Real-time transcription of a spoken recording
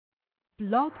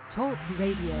Blog Talk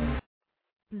Radio.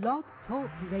 Blog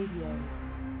Talk Radio.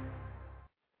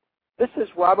 This is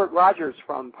Robert Rogers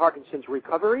from Parkinson's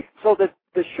Recovery. So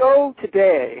the show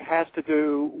today has to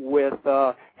do with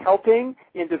helping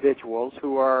individuals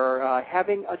who are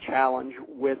having a challenge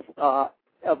with a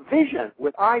vision,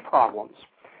 with eye problems.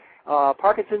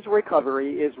 Parkinson's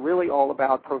Recovery is really all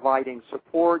about providing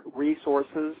support,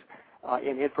 resources,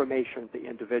 and information to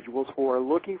individuals who are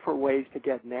looking for ways to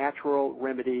get natural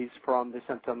remedies from the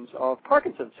symptoms of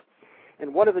Parkinson's.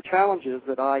 And one of the challenges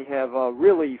that I have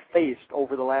really faced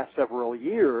over the last several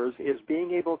years is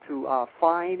being able to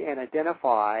find and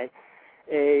identify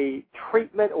a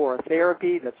treatment or a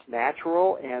therapy that's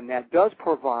natural and that does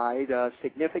provide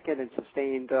significant and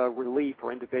sustained relief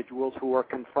for individuals who are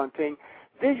confronting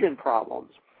vision problems.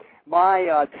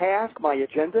 My task, my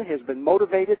agenda has been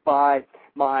motivated by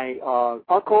my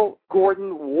uncle,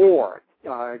 Gordon Ward.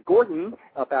 Gordon,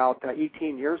 about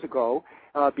 18 years ago,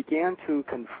 began to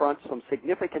confront some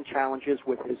significant challenges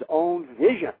with his own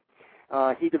vision.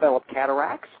 He developed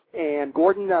cataracts, and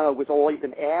Gordon was always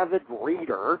an avid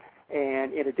reader.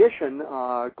 And in addition,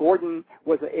 Gordon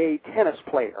was a tennis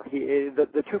player.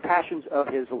 The two passions of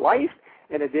his life,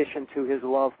 in addition to his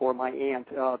love for my Aunt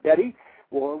Betty,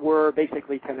 were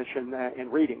basically tennis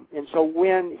and reading. And so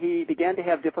when he began to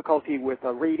have difficulty with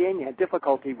reading and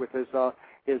difficulty with his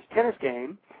tennis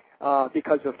game,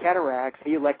 because of cataracts,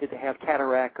 he elected to have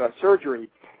cataract surgery.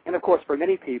 And of course, for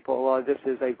many people, this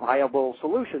is a viable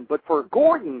solution. But for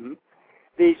Gordon,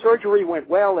 the surgery went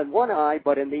well in one eye,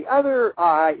 but in the other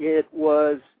eye, it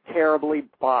was terribly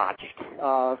botched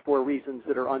for reasons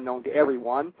that are unknown to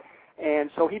everyone.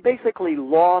 And so he basically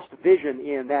lost vision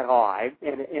in that eye.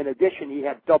 And in addition, he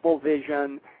had double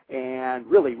vision and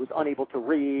really was unable to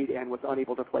read and was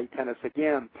unable to play tennis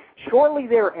again. Shortly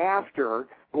thereafter,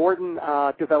 Gordon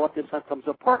developed the symptoms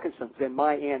of Parkinson's. And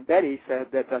my Aunt Betty said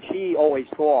that she always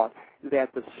thought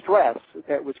that the stress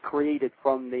that was created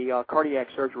from the cardiac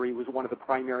surgery was one of the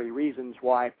primary reasons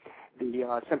why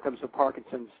the symptoms of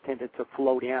Parkinson's tended to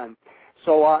float in.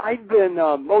 So I've been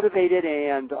motivated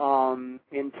and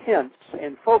intense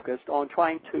and focused on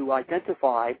trying to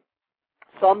identify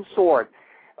some sort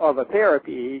of a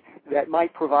therapy that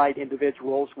might provide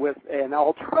individuals with an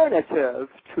alternative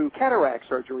to cataract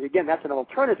surgery. Again, that's an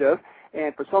alternative,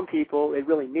 and for some people it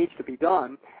really needs to be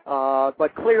done.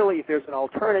 But clearly, if there's an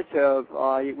alternative,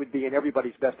 it would be in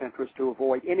everybody's best interest to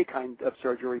avoid any kind of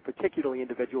surgery, particularly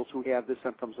individuals who have the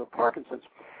symptoms of Parkinson's.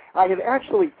 I have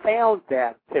actually found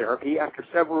that therapy after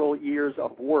several years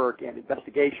of work and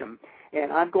investigation,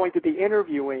 and I'm going to be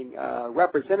interviewing a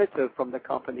representative from the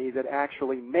company that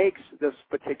actually makes this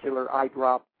particular eye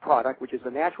drop product, which is a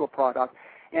natural product.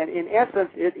 And in essence,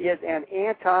 it is an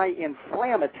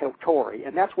anti-inflammatory,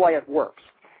 and that's why it works.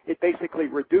 It basically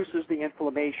reduces the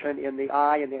inflammation in the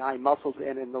eye and the eye muscles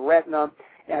and in the retina,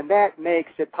 and that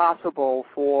makes it possible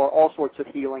for all sorts of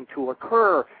healing to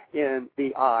occur in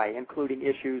the eye, including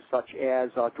issues such as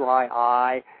dry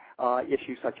eye,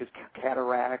 issues such as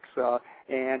cataracts,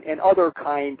 and other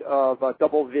kind of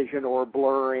double vision or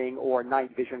blurring or night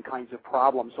vision kinds of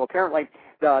problems. So apparently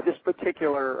this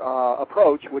particular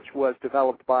approach, which was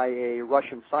developed by a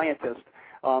Russian scientist,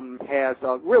 has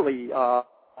really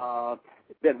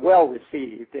been well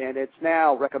received, and it's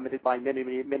now recommended by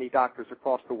many doctors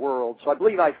across the world. So I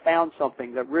believe I found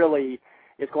something that really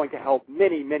is going to help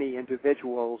many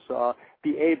individuals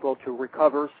be able to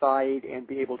recover sight and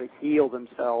be able to heal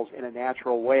themselves in a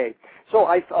natural way. So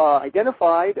I've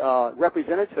identified a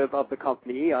representative of the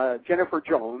company, Jennifer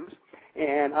Jones,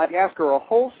 and I've asked her a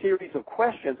whole series of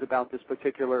questions about this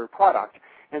particular product.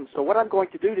 And so what I'm going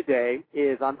to do today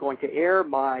is I'm going to air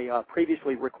my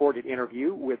previously recorded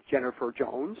interview with Jennifer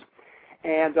Jones.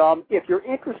 And if you're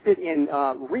interested in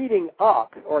reading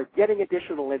up or getting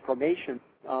additional information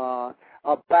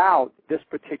about this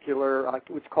particular,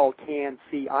 what's called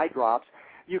CAN-C eye drops,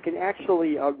 you can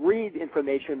actually read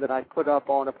information that I put up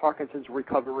on a Parkinson's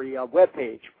Recovery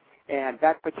webpage. And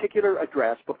that particular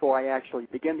address, before I actually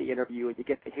begin the interview and you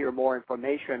get to hear more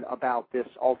information about this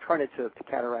alternative to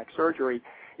cataract surgery,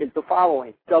 is the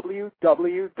following: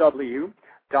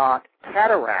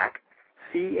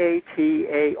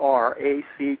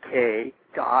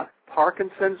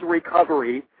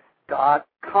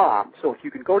 So if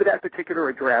you can go to that particular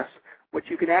address, what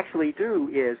you can actually do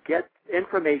is get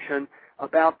information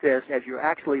about this as you're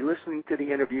actually listening to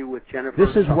the interview with Jennifer.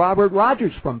 This is Robert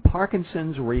Rogers from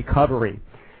Parkinson's Recovery.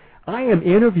 I am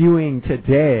interviewing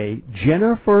today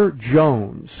Jennifer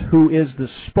Jones, who is the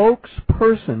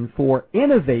spokesperson for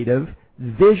Innovative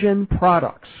Vision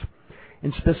Products.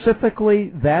 And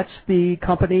specifically, that's the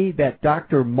company that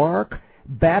Dr. Mark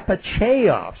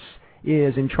Bapachayos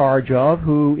is in charge of,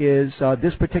 who is,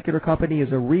 this particular company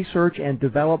is a research and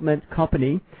development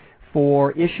company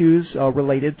for issues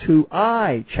related to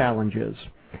eye challenges.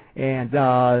 And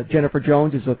Jennifer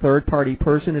Jones is a third-party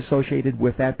person associated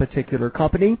with that particular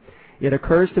company. It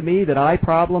occurs to me that eye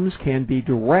problems can be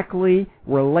directly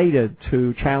related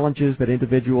to challenges that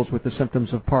individuals with the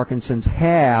symptoms of Parkinson's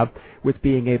have with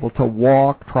being able to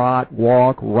walk, trot,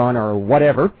 walk, run, or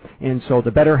whatever. And so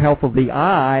the better health of the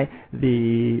eye,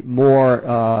 the more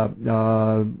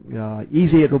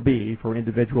easy it will be for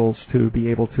individuals to be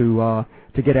able to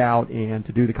get out and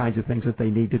to do the kinds of things that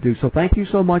they need to do. So thank you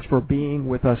so much for being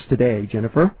with us today,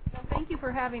 Jennifer. Well, thank you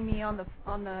for having me on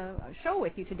the show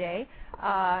with you today.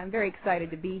 I'm very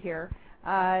excited to be here.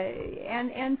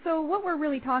 And so what we're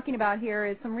really talking about here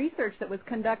is some research that was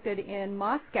conducted in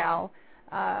Moscow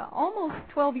almost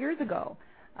 12 years ago.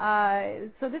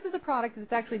 So this is a product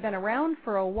that's actually been around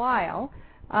for a while,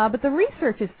 but the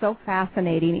research is so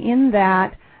fascinating in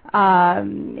that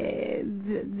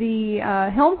the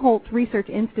Helmholtz Research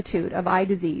Institute of Eye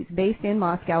Disease, based in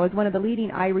Moscow, is one of the leading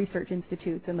eye research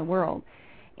institutes in the world.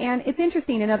 And it's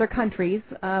interesting, in other countries,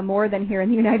 more than here in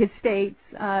the United States,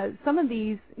 some of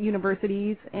these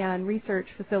universities and research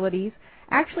facilities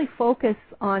actually focus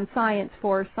on science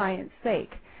for science's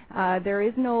sake. There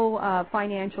is no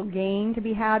financial gain to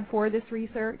be had for this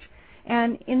research.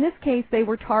 And in this case, they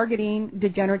were targeting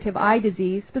degenerative eye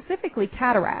disease, specifically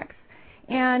cataracts.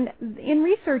 And in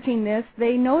researching this,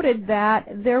 they noted that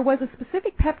there was a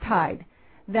specific peptide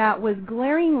that was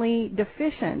glaringly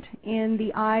deficient in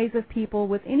the eyes of people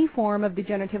with any form of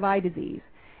degenerative eye disease.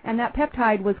 And that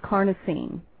peptide was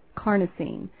carnosine.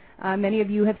 Many of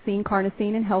you have seen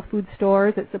carnosine in health food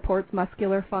stores. It supports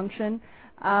muscular function.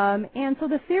 And so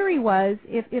the theory was,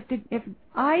 if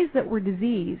eyes that were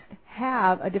diseased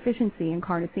have a deficiency in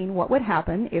carnosine, what would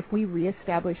happen if we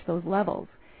reestablish those levels?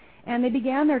 And they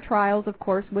began their trials, of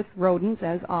course, with rodents,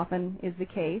 as often is the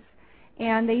case,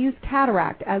 and they used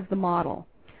cataract as the model.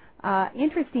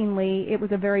 Interestingly, it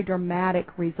was a very dramatic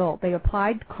result. They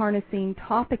applied carnosine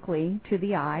topically to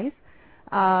the eyes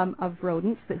of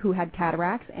rodents who had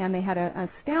cataracts, and they had an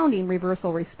astounding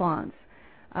reversal response.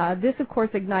 This, of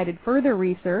course, ignited further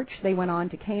research. They went on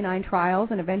to canine trials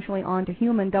and eventually on to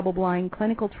human double-blind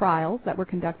clinical trials that were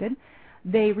conducted.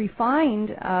 They refined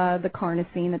the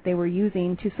carnosine that they were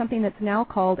using to something that's now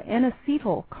called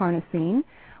N-acetyl carnosine,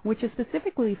 which is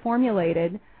specifically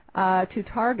formulated to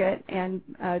target and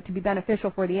to be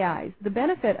beneficial for the eyes. The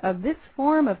benefit of this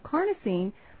form of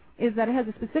carnosine is that it has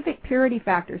a specific purity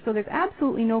factor, so there's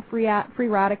absolutely no free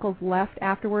radicals left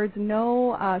afterwards,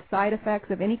 no side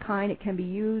effects of any kind. It can be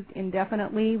used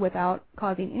indefinitely without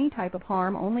causing any type of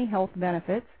harm, only health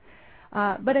benefits.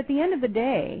 But at the end of the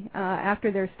day,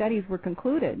 after their studies were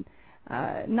concluded,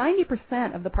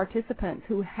 90% of the participants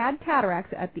who had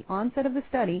cataracts at the onset of the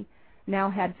study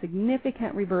now had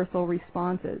significant reversal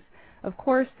responses. Of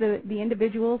course, the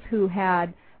individuals who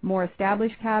had more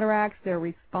established cataracts, their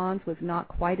response was not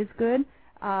quite as good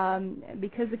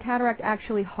because the cataract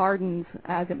actually hardens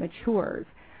as it matures.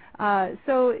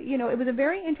 So, it was a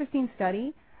very interesting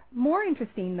study. More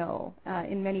interesting, though,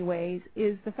 in many ways,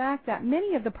 is the fact that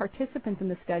many of the participants in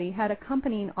the study had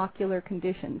accompanying ocular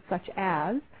conditions such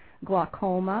as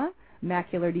glaucoma,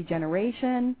 macular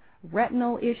degeneration,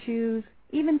 retinal issues,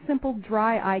 even simple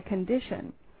dry eye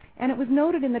condition. And it was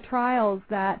noted in the trials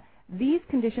that these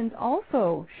conditions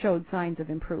also showed signs of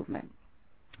improvement.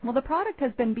 Well, the product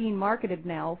has been being marketed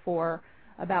now for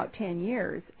about 10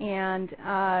 years, and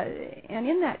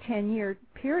in that 10-year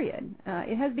period,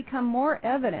 it has become more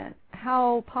evident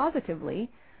how positively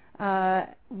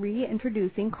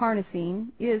reintroducing carnosine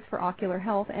is for ocular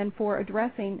health and for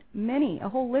addressing a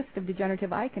whole list of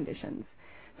degenerative eye conditions.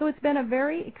 So it's been a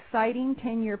very exciting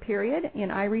 10-year period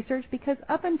in eye research, because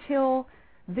up until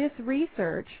this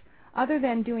research, other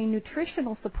than doing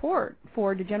nutritional support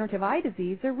for degenerative eye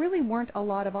disease, there really weren't a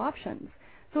lot of options.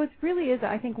 So it really is,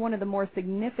 I think, one of the more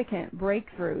significant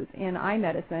breakthroughs in eye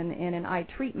medicine and in eye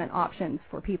treatment options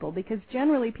for people, because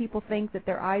generally people think that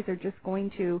their eyes are just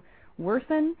going to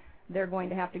worsen. They're going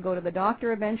to have to go to the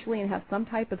doctor eventually and have some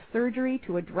type of surgery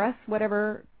to address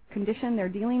whatever condition they're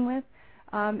dealing with.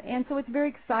 And so it's very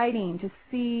exciting to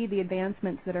see the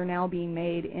advancements that are now being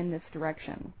made in this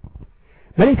direction.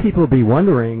 Many people will be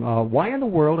wondering, why in the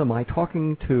world am I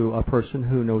talking to a person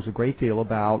who knows a great deal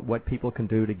about what people can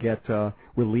do to get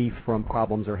relief from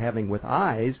problems they're having with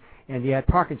eyes, and yet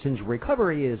Parkinson's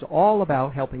recovery is all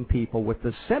about helping people with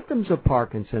the symptoms of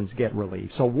Parkinson's get relief.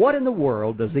 So what in the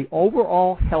world does the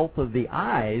overall health of the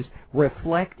eyes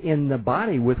reflect in the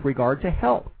body with regard to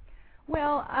health?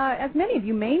 Well, as many of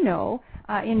you may know,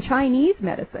 in Chinese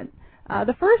medicine,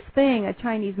 The first thing a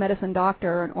Chinese medicine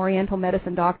doctor or an Oriental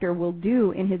medicine doctor will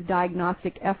do in his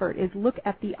diagnostic effort is look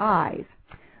at the eyes.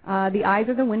 The eyes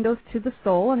are the windows to the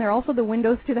soul, and they're also the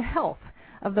windows to the health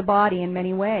of the body in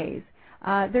many ways.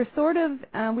 They're sort of,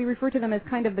 we refer to them as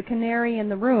kind of the canary in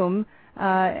the room,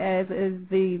 as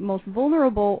the most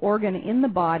vulnerable organ in the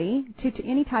body to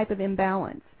any type of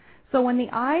imbalance. So when the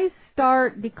eyes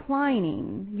start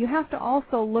declining, you have to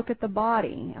also look at the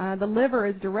body. The liver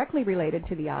is directly related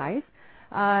to the eyes.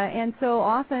 And so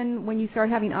often when you start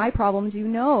having eye problems, you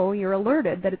know, you're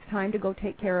alerted that it's time to go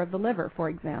take care of the liver, for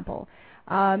example.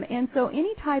 And so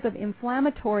any type of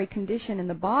inflammatory condition in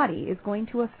the body is going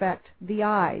to affect the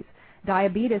eyes.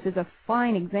 Diabetes is a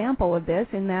fine example of this,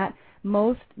 in that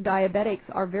most diabetics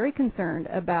are very concerned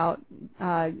about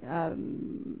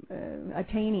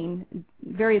attaining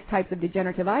various types of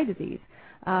degenerative eye disease.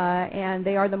 And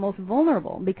they are the most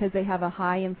vulnerable because they have a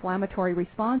high inflammatory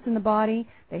response in the body.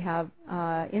 They have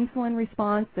insulin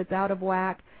response that's out of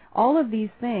whack. All of these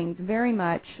things very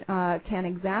much can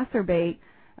exacerbate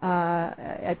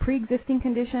a pre-existing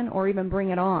condition or even bring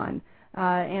it on.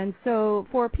 And so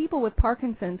for people with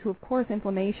Parkinson's, who of course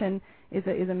inflammation is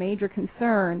a major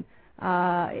concern,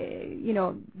 you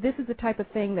know, this is the type of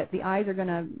thing that the eyes are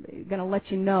gonna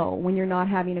let you know when you're not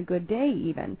having a good day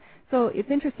even. So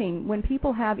it's interesting, when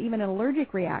people have even an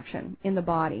allergic reaction in the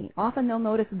body, often they'll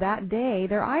notice that day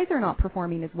their eyes are not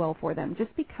performing as well for them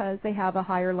just because they have a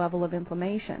higher level of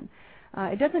inflammation.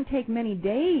 It doesn't take many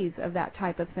days of that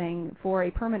type of thing for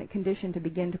a permanent condition to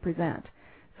begin to present.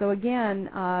 So again,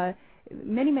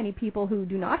 many people who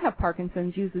do not have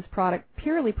Parkinson's use this product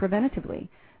purely preventatively,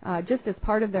 just as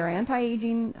part of their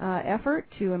anti-aging effort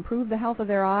to improve the health of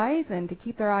their eyes and to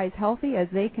keep their eyes healthy as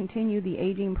they continue the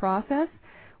aging process.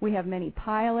 We have many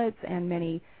pilots and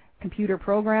many computer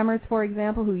programmers, for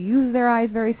example, who use their eyes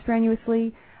very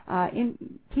strenuously. In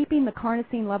keeping the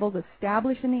carnosine levels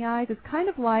established in the eyes is kind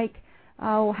of like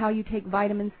how you take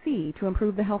vitamin C to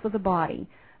improve the health of the body.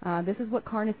 This is what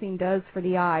carnosine does for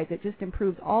the eyes. It just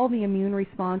improves all the immune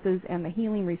responses and the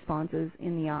healing responses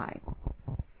in the eye.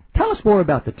 Tell us more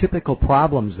about the typical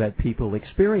problems that people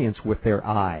experience with their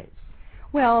eyes.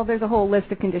 Well, there's a whole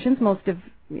list of conditions. Most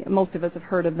of us have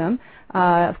heard of them.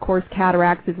 Of course,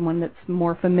 cataracts is one that's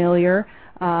more familiar.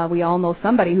 We all know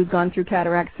somebody who's gone through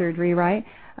cataract surgery, right?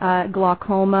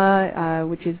 Glaucoma,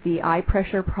 which is the eye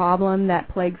pressure problem that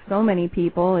plagues so many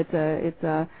people. It's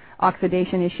a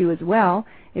oxidation issue as well.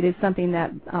 It is something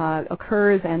that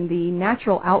occurs, and the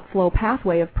natural outflow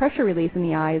pathway of pressure release in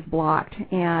the eye is blocked,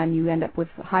 and you end up with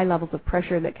high levels of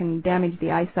pressure that can damage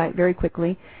the eyesight very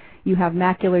quickly. You have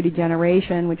macular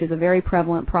degeneration, which is a very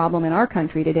prevalent problem in our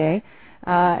country today.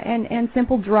 And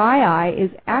simple dry eye is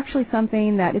actually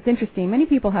something that, it's interesting. Many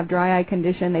people have dry eye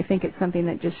condition. They think it's something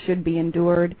that just should be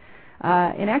endured.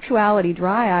 In actuality,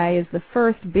 dry eye is the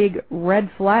first big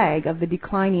red flag of the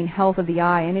declining health of the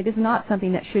eye, and it is not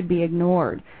something that should be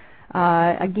ignored.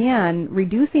 Again,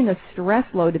 reducing the stress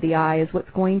load to the eye is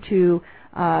what's going to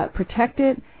protect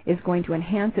it, is going to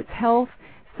enhance its health.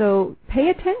 So pay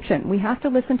attention. We have to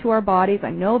listen to our bodies.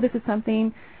 I know this is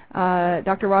something,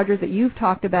 Dr. Rogers, that you've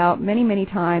talked about many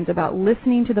times, about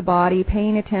listening to the body,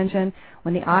 paying attention.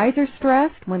 When the eyes are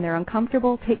stressed, when they're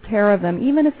uncomfortable, take care of them.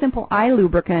 Even a simple eye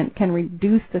lubricant can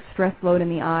reduce the stress load in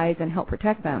the eyes and help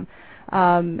protect them.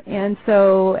 And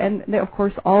of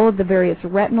course, all of the various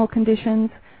retinal conditions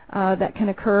that can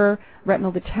occur,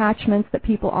 retinal detachments that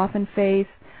people often face,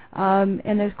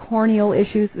 and there's corneal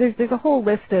issues. There's a whole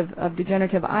list of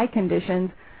degenerative eye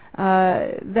conditions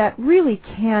that really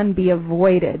can be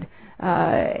avoided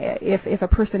if a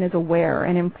person is aware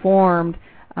and informed.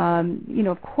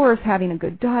 Of course, having a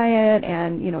good diet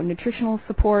and, nutritional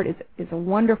support is a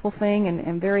wonderful thing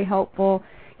and very helpful.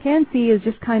 CanC is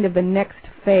just kind of the next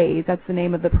phase, that's the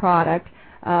name of the product,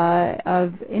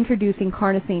 of introducing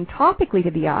carnosine topically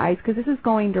to the eyes, because this is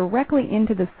going directly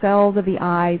into the cells of the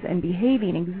eyes and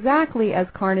behaving exactly as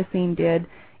carnosine did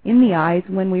in the eyes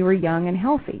when we were young and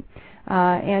healthy.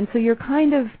 And so you're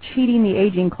kind of cheating the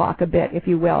aging clock a bit, if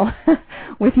you will,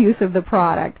 with use of the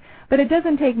product. But it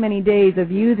doesn't take many days of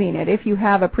using it if you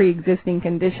have a pre-existing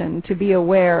condition to be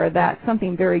aware that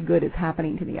something very good is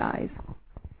happening to the eyes.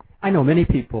 I know many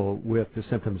people with the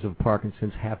symptoms of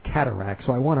Parkinson's have cataracts,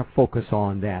 so I want to focus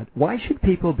on that. Why should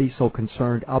people be so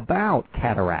concerned about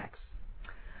cataracts?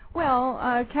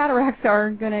 Well, cataracts are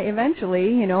going to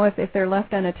eventually, if they're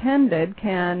left unattended,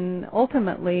 can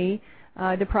ultimately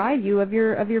deprive you of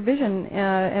your vision,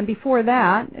 and before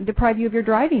that, deprive you of your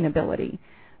driving ability.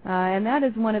 And that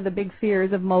is one of the big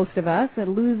fears of most of us,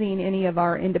 losing any of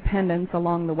our independence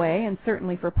along the way, and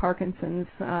certainly for Parkinson's,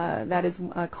 that is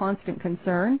a constant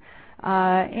concern.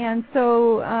 And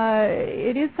so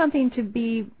it is something to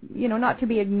be, not to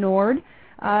be ignored.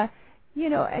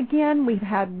 Again, we've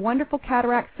had wonderful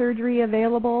cataract surgery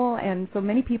available, and so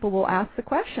many people will ask the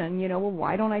question, well,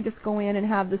 why don't I just go in and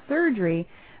have the surgery?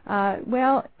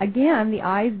 Well, again, the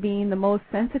eyes being the most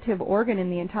sensitive organ in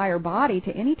the entire body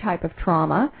to any type of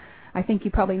trauma, I think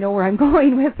you probably know where I'm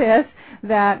going with this,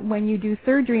 that when you do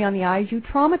surgery on the eyes, you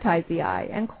traumatize the eye.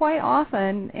 And quite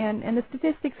often, and the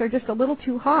statistics are just a little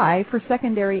too high for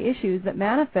secondary issues that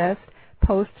manifest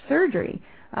post-surgery.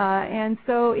 And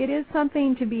so it is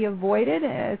something to be avoided.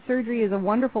 Surgery is a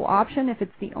wonderful option if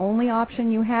it's the only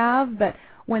option you have, but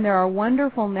when there are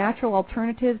wonderful natural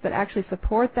alternatives that actually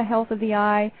support the health of the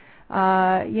eye,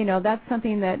 that's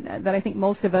something that I think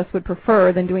most of us would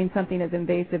prefer than doing something as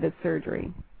invasive as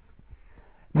surgery.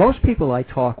 Most people I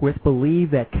talk with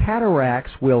believe that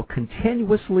cataracts will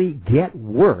continuously get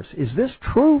worse. Is this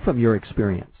true from your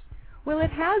experience? Well,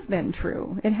 it has been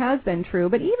true. It has been true.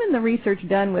 But even the research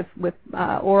done with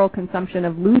oral consumption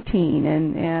of lutein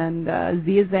and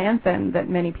zeaxanthin that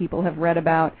many people have read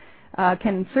about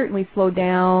can certainly slow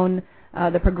down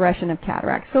the progression of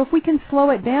cataracts. So if we can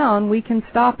slow it down, we can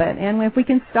stop it. And if we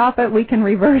can stop it, we can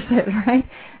reverse it, right?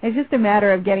 It's just a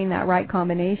matter of getting that right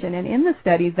combination. And in the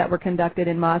studies that were conducted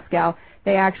in Moscow,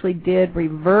 they actually did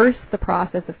reverse the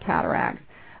process of cataracts.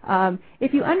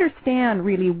 If you understand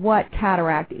really what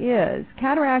cataract is,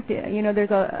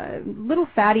 there's a little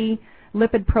fatty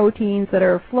lipid proteins that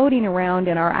are floating around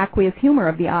in our aqueous humor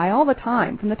of the eye all the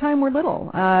time, from the time we're little,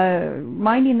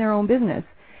 minding their own business.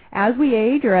 As we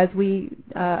age or as we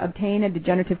obtain a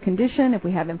degenerative condition, if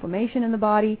we have inflammation in the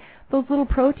body, those little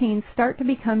proteins start to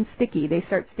become sticky. They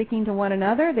start sticking to one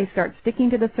another. They start sticking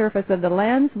to the surface of the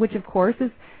lens, which of course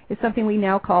is something we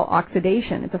now call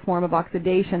oxidation. It's a form of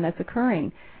oxidation that's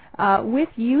occurring. With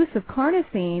use of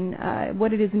carnosine,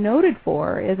 what it is noted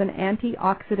for is an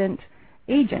antioxidant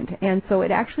agent, and so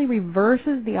it actually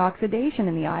reverses the oxidation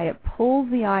in the eye. It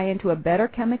pulls the eye into a better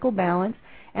chemical balance,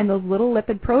 and those little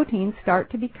lipid proteins start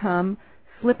to become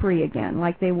slippery again,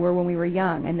 like they were when we were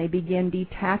young, and they begin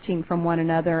detaching from one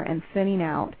another and thinning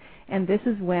out. And this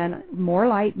is when more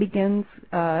light begins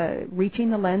reaching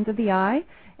the lens of the eye,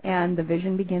 and the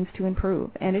vision begins to improve.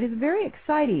 And it is very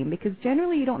exciting because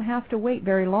generally you don't have to wait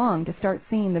very long to start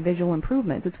seeing the visual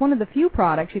improvements. It's one of the few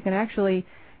products you can actually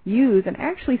use and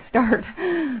actually start,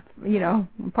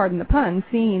 pardon the pun,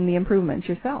 seeing the improvements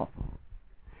yourself.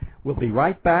 We'll be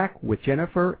right back with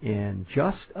Jennifer in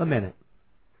just a minute.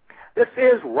 This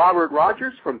is Robert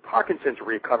Rogers from Parkinson's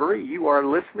Recovery. You are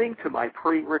listening to my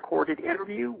pre-recorded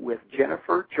interview with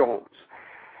Jennifer Jones.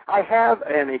 I have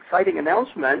an exciting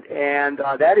announcement, and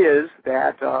that is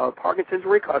that Parkinson's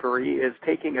Recovery is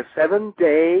taking a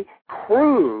 7-day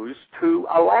cruise to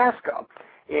Alaska,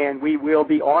 and we will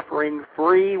be offering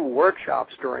free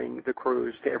workshops during the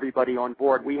cruise to everybody on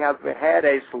board. We have had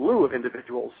a slew of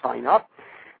individuals sign up,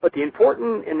 but the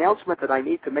important announcement that I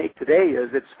need to make today is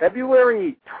it's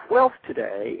February 12th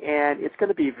today, and it's going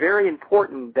to be very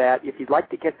important that if you'd like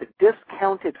to get the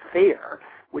discounted fare,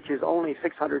 which is only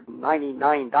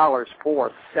 $699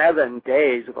 for 7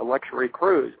 days of a luxury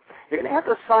cruise, you're going to have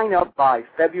to sign up by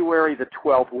February the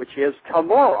 12th, which is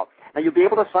tomorrow. Now, you'll be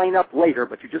able to sign up later,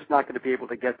 but you're just not going to be able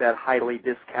to get that highly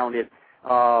discounted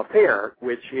fare,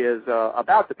 which is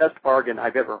about the best bargain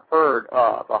I've ever heard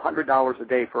of. $100 a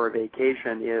day for a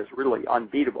vacation is really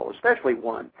unbeatable, especially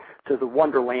one to the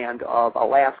wonderland of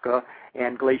Alaska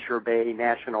and Glacier Bay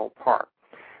National Park.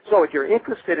 So if you're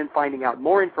interested in finding out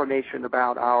more information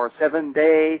about our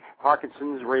 7-day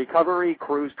Parkinson's Recovery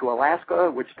Cruise to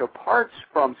Alaska, which departs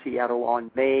from Seattle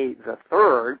on May the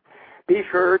 3rd, be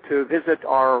sure to visit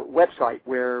our website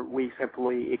where we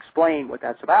simply explain what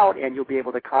that's about, and you'll be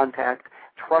able to contact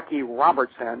Truckee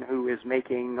Robertson, who is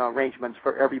making arrangements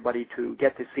for everybody to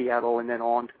get to Seattle and then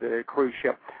on to the cruise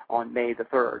ship on May the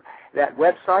 3rd. That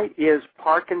website is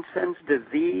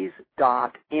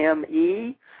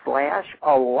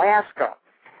parkinsonsdisease.me/Alaska,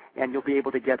 and you'll be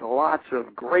able to get lots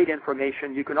of great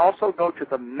information. You can also go to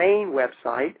the main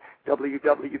website,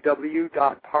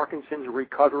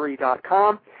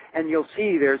 www.parkinsonsrecovery.com, and you'll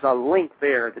see there's a link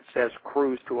there that says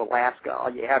Cruise to Alaska. All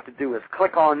you have to do is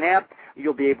click on that.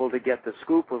 You'll be able to get the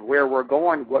scoop of where we're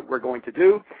going, what we're going to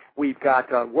do. We've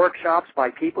got workshops by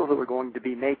people who are going to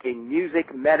be making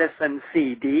music medicine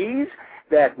CDs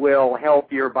that will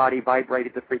help your body vibrate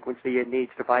at the frequency it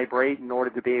needs to vibrate in order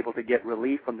to be able to get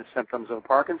relief from the symptoms of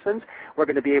Parkinson's. We're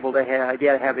going to be able to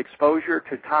have exposure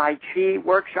to Tai Chi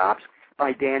workshops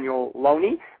by Daniel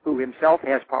Loney, who himself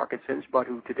has Parkinson's, but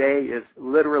who today is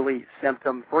literally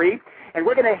symptom-free. And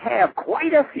we're going to have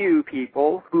quite a few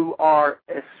people who are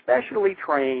especially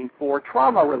trained for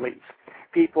trauma release,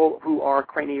 people who are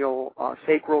cranial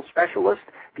sacral specialists,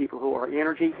 people who are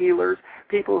energy healers,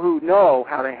 people who know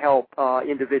how to help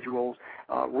individuals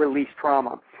release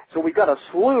trauma. So we've got a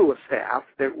slew of staff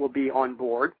that will be on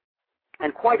board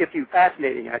and quite a few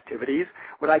fascinating activities.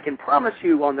 What I can promise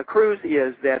you on the cruise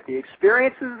is that the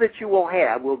experiences that you will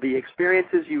have will be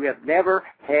experiences you have never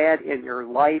had in your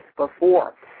life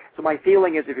before. So my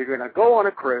feeling is if you're going to go on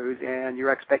a cruise and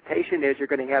your expectation is you're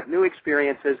going to have new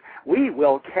experiences, we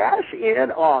will cash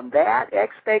in on that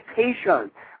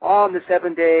expectation on the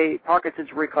 7-day Parkinson's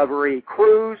Recovery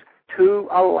Cruise to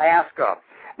Alaska.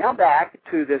 Now back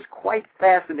to this quite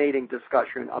fascinating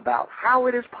discussion about how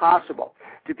it is possible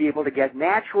to be able to get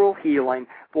natural healing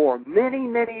for many,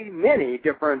 many, many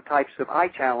different types of eye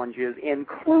challenges,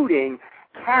 including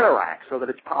cataracts, so that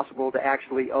it's possible to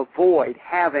actually avoid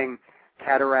having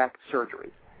cataract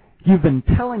surgery. You've been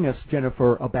telling us,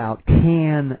 Jennifer, about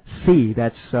CAN-C.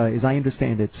 That's, as I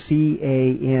understand it,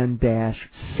 CAN-C.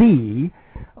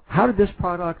 How did this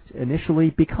product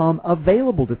initially become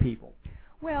available to people?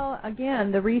 Well,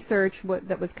 again, the research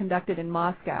that was conducted in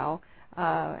Moscow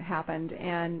happened,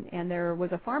 and there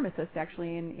was a pharmacist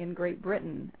actually in Great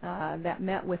Britain that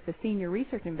met with the senior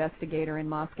research investigator in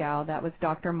Moscow. That was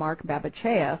Dr. Mark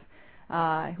Babachev,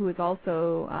 who is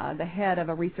also the head of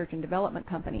a research and development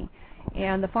company.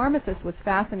 And the pharmacist was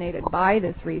fascinated by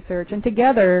this research, and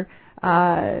together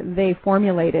they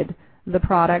formulated the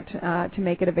product to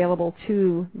make it available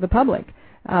to the public.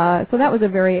 So that was a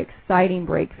very exciting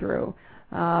breakthrough.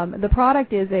 The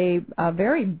product is a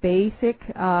very basic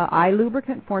eye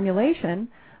lubricant formulation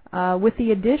with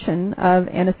the addition of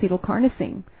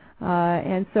N-acetylcarnosine.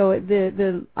 And so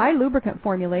the eye lubricant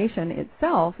formulation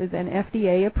itself is an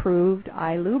FDA-approved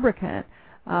eye lubricant,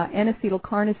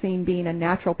 N-acetylcarnosine being a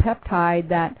natural peptide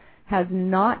that has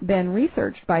not been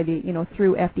researched by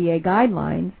through FDA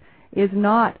guidelines, is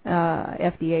not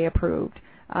FDA approved.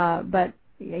 But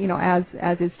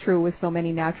as is true with so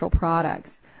many natural products.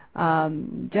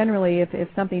 Generally, if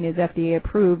something is FDA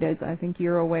approved, as I think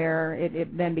you're aware,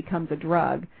 it then becomes a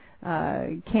drug.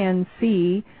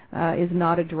 CAN-C is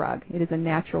not a drug. It is a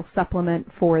natural supplement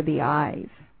for the eyes.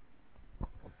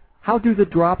 How do the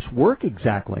drops work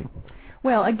exactly?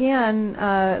 Well, again,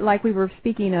 like we were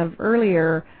speaking of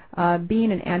earlier,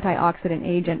 being an antioxidant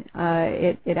agent,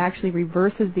 it actually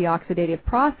reverses the oxidative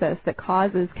process that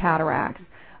causes cataracts.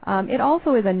 It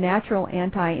also is a natural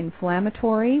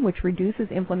anti-inflammatory, which reduces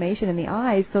inflammation in the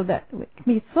eyes, so that it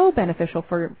can be so beneficial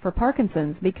for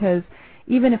Parkinson's, because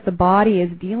even if the body is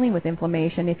dealing with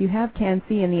inflammation, if you have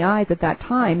CAN-C in the eyes at that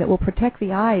time, it will protect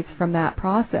the eyes from that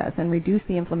process and reduce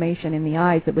the inflammation in the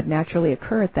eyes that would naturally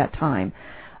occur at that time.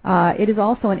 It is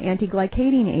also an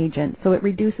anti-glycating agent, so it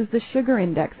reduces the sugar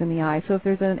index in the eye. So if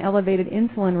there's an elevated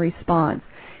insulin response,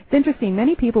 it's interesting,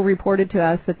 many people reported to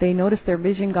us that they noticed their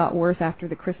vision got worse after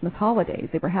the Christmas holidays.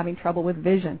 They were having trouble with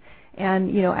vision.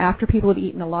 And, after people had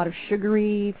eaten a lot of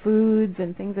sugary foods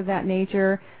and things of that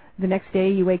nature, the next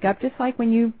day you wake up just like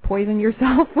when you poison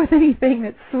yourself with anything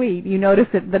that's sweet. You notice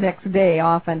it the next day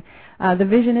often. The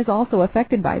vision is also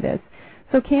affected by this.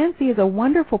 So CAN-C is a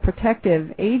wonderful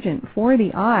protective agent for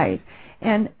the eyes.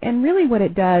 And really what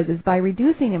it does is by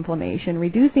reducing inflammation,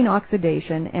 reducing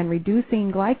oxidation, and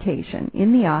reducing glycation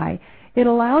in the eye, it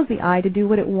allows the eye to do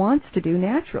what it wants to do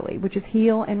naturally, which is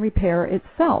heal and repair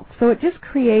itself. So it just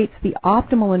creates the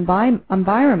optimal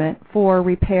environment for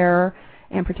repair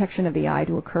and protection of the eye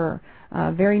to occur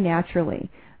very naturally.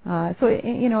 I've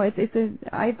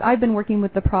been working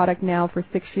with the product now for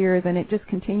 6 years, and it just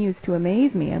continues to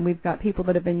amaze me. And we've got people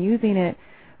that have been using it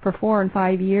for 4 and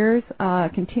 5 years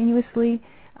continuously,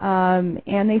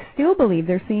 and they still believe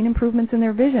they're seeing improvements in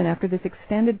their vision after this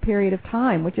extended period of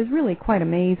time, which is really quite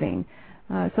amazing.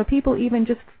 So people, even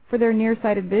just for their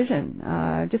nearsighted vision,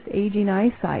 just aging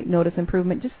eyesight, notice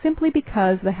improvement just simply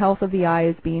because the health of the eye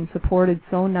is being supported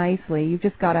so nicely. You've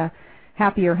just got a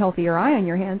happier, healthier eye on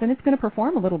your hands, and it's going to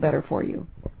perform a little better for you.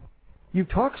 You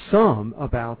talked some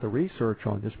about the research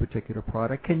on this particular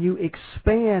product. Can you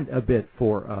expand a bit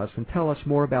for us and tell us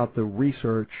more about the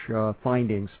research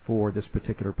findings for this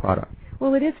particular product?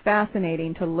 Well, it is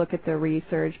fascinating to look at the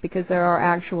research because there are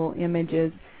actual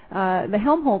images. The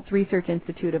Helmholtz Research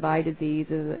Institute of Eye Disease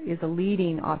is a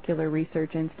leading ocular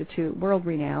research institute,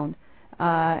 world-renowned.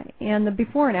 And the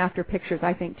before and after pictures,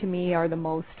 I think, to me, are the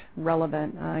most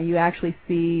relevant. You actually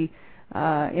see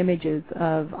images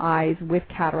of eyes with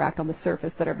cataract on the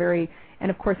surface that are very And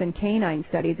of course, in canine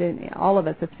studies, all of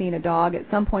us have seen a dog at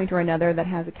some point or another that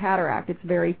has a cataract. It's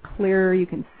very clear. You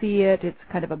can see it. It's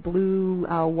kind of a blue,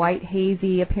 white,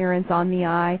 hazy appearance on the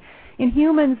eye. In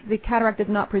humans, the cataract does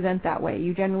not present that way.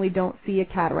 You generally don't see a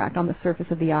cataract on the surface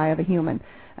of the eye of a human.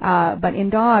 But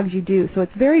in dogs, you do. So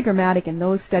it's very dramatic in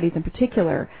those studies in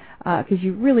particular, because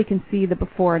you really can see the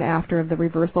before and after of the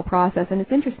reversal process. And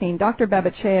it's interesting. Dr.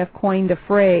 Babachev coined a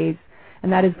phrase,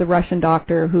 and that is the Russian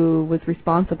doctor who was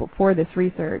responsible for this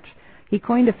research. He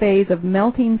coined a phase of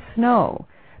melting snow,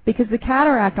 because the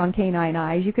cataract on canine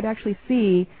eyes, you could actually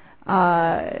see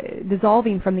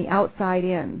dissolving from the outside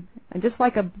in. And just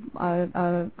like a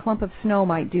clump of snow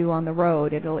might do on the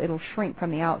road, it'll shrink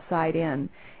from the outside in.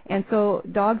 And so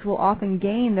dogs will often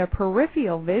gain their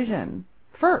peripheral vision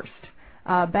first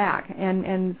back.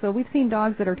 And so we've seen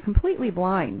dogs that are completely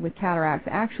blind with cataracts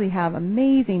actually have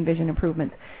amazing vision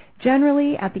improvements.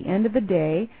 Generally, at the end of the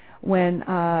day, when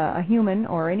a human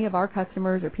or any of our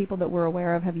customers or people that we're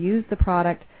aware of have used the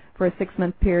product for a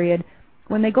 6-month period,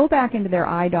 when they go back into their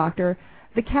eye doctor,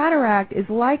 the cataract is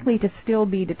likely to still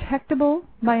be detectable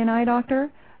by an eye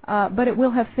doctor, but it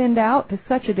will have thinned out to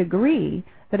such a degree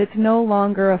that it's no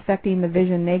longer affecting the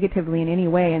vision negatively in any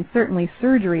way, and certainly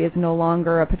surgery is no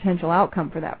longer a potential outcome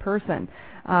for that person.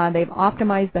 They've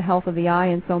optimized the health of the eye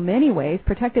in so many ways,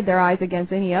 protected their eyes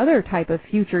against any other type of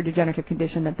future degenerative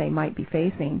condition that they might be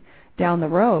facing down the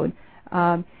road.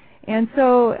 And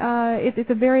so it's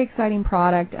a very exciting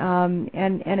product,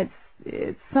 and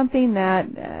it's something that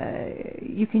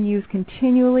you can use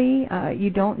continually.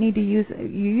 You don't need to you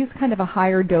use kind of a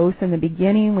higher dose in the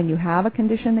beginning when you have a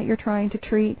condition that you're trying to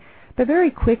treat. But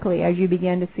very quickly, as you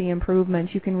begin to see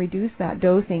improvements, you can reduce that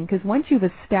dosing, because once you've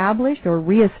established, or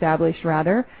reestablished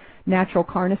rather, natural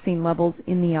carnosine levels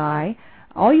in the eye,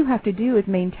 all you have to do is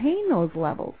maintain those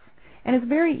levels. And it's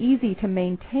very easy to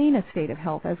maintain a state of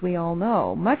health, as we all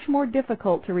know. Much more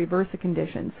difficult to reverse a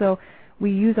condition. So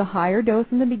we use a higher dose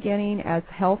in the beginning. As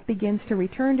health begins to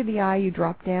return to the eye, you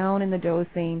drop down in the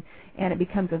dosing, and it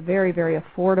becomes a very, very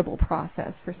affordable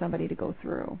process for somebody to go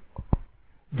through.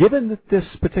 Given that this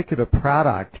particular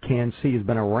product, Can-C, has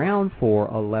been around for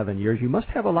 11 years, you must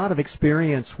have a lot of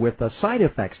experience with the side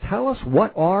effects. Tell us,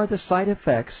 what are the side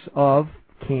effects of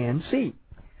Can-C?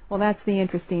 Well, that's the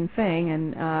interesting thing,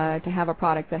 and to have a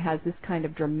product that has this kind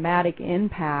of dramatic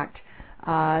impact,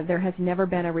 there has never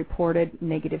been a reported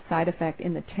negative side effect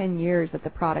in the 10 years that the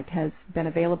product has been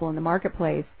available in the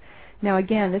marketplace. Now,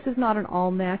 again, this is not an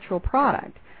all-natural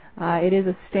product. It is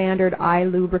a standard eye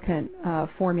lubricant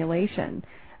formulation.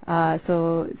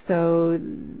 So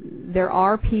there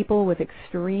are people with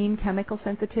extreme chemical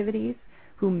sensitivities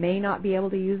who may not be able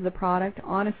to use the product.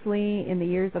 Honestly, in the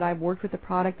years that I've worked with the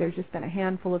product, there's just been a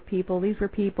handful of people. These were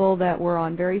people that were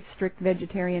on very strict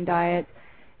vegetarian diets,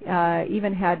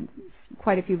 even had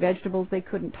quite a few vegetables they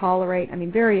couldn't tolerate. I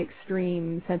mean, very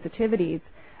extreme sensitivities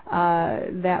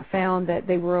that found that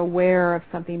they were aware of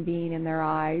something being in their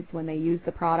eyes when they used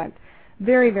the product.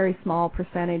 Very, very small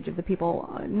percentage of the people,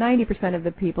 90% of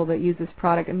the people that use this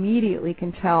product immediately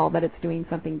can tell that it's doing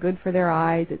something good for their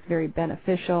eyes. It's very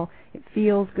beneficial. It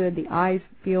feels good. The eyes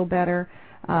feel better.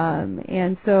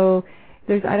 And so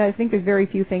I think there's very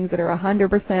few things that are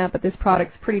 100%, but this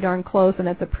product's pretty darn close, and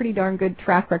that's a pretty darn good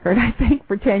track record, I think,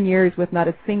 for 10 years with not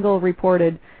a single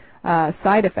reported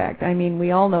side effect. I mean,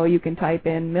 we all know you can type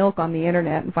in milk on the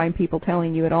internet and find people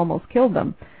telling you it almost killed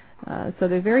them. So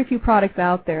there's very few products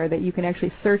out there that you can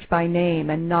actually search by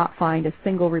name and not find a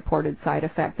single reported side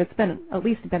effect that's been at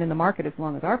least been in the market as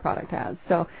long as our product has.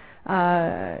 So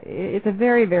it's a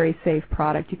very, very safe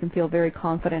product. You can feel very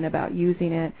confident about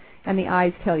using it, and the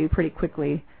eyes tell you pretty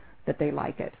quickly that they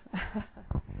like it.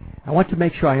 I want to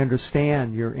make sure I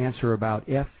understand your answer about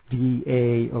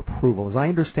FDA approval. As I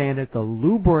understand it, the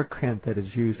lubricant that is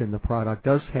used in the product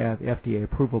does have FDA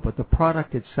approval, but the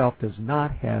product itself does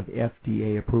not have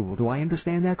FDA approval. Do I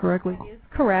understand that correctly? That is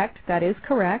correct. That is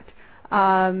correct.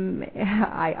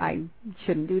 I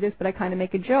shouldn't do this, but I kind of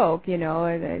make a joke. You know,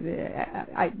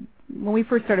 when we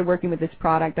first started working with this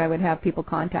product, I would have people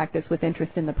contact us with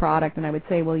interest in the product, and I would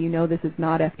say, well, you know, this is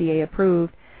not FDA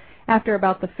approved. After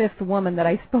about the 5th woman that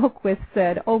I spoke with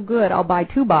said, oh, good, I'll buy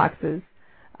 2 boxes,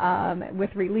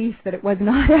 with relief that it was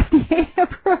not FDA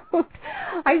approved,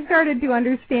 I started to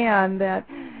understand that,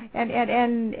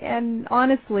 and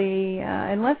honestly,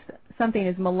 unless something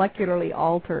is molecularly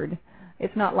altered,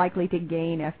 it's not likely to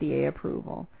gain FDA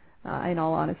approval, in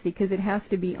all honesty, because it has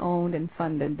to be owned and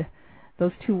funded.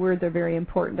 Those 2 words are very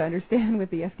important to understand with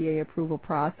the FDA approval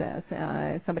process.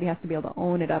 Somebody has to be able to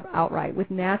own it up outright. With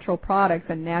natural products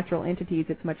and natural entities,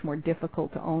 it's much more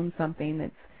difficult to own something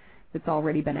that's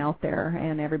already been out there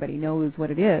and everybody knows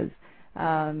what it is.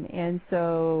 And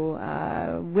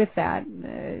so with that,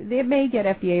 they may get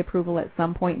FDA approval at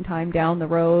some point in time down the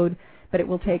road, but it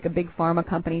will take a big pharma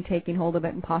company taking hold of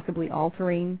it and possibly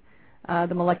altering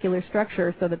the molecular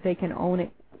structure so that they can own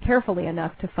it carefully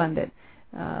enough to fund it.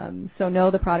 So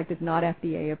no, the product is not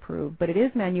FDA approved, but it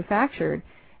is manufactured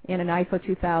in an ISO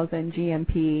 2000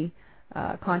 GMP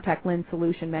contact lens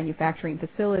solution manufacturing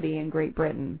facility in Great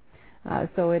Britain.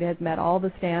 So it has met all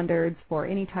the standards for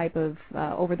any type of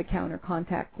over-the-counter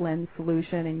contact lens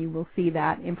solution, and you will see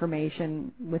that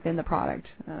information within the product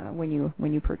when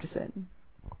you purchase it.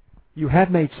 You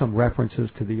have made some references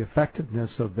to the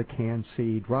effectiveness of the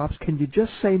Can-C drops. Can you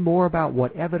just say more about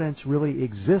what evidence really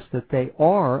exists that they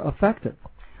are effective?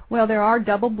 Well, there are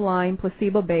double-blind,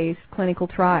 placebo-based clinical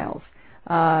trials.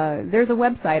 There's a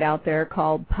website out there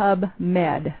called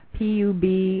PubMed,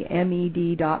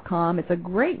 PUBMED.com. It's a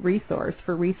great resource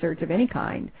for research of any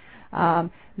kind.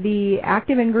 The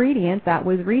active ingredient that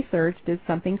was researched is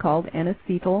something called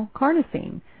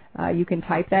N-acetylcarnosine. You can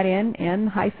type that in,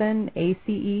 N-acetyl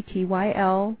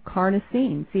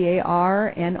carnosine,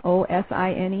 C-A-R-N-O-S-I-N-E.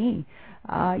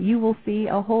 You will see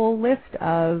a whole list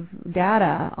of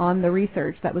data on the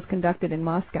research that was conducted in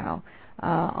Moscow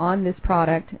on this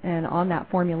product and on that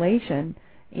formulation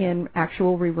in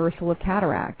actual reversal of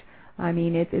cataract. I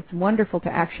mean, it's wonderful to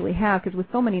actually have, because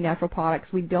with so many natural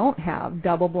products, we don't have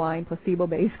double-blind,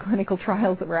 placebo-based clinical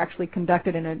trials that were actually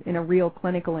conducted in a real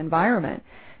clinical environment.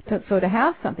 So to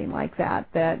have something like that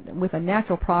with a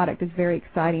natural product is very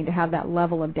exciting to have that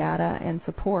level of data and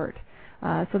support.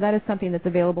 So that is something that's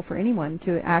available for anyone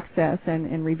to access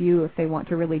and review if they want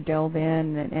to really delve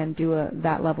in and do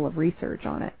that level of research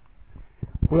on it.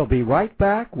 We'll be right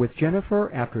back with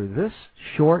Jennifer after this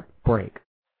short break.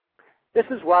 This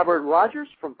is Robert Rogers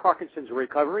from Parkinson's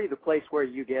Recovery, the place where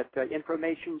you get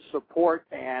information, support,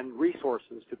 and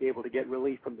resources to be able to get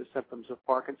relief from the symptoms of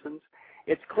Parkinson's.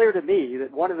 It's clear to me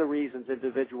that one of the reasons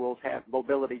individuals have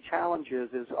mobility challenges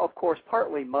is, of course,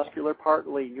 partly muscular,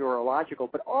 partly neurological,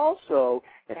 but also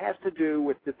it has to do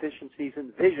with deficiencies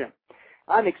in vision.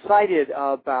 I'm excited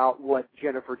about what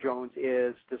Jennifer Jones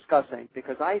is discussing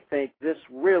because I think this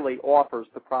really offers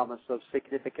the promise of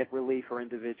significant relief for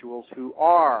individuals who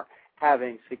are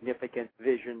having significant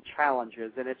vision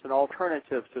challenges, and it's an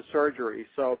alternative to surgery.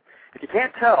 So if you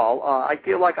can't tell, I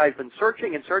feel like I've been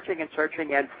searching and searching and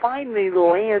searching and finally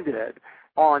landed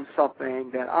on something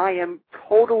that I am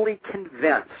totally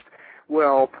convinced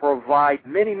will provide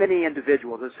many, many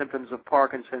individuals with symptoms of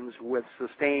Parkinson's with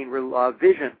sustained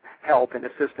vision help and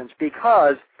assistance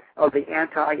because of the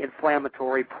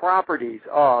anti-inflammatory properties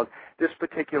of this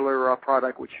particular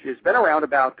product, which has been around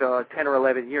about 10 or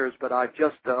 11 years, but I've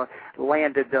just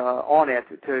landed on it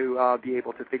to be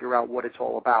able to figure out what it's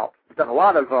all about. I've done a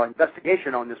lot of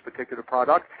investigation on this particular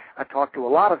product. I've talked to a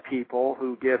lot of people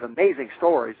who give amazing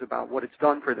stories about what it's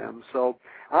done for them. So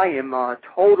I am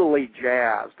totally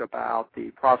jazzed about the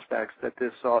prospects that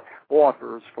this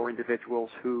offers for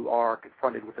individuals who are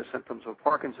confronted with the symptoms of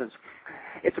Parkinson's.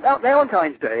 It's about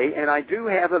Valentine's Day, and I do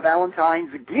have a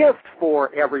Valentine's gift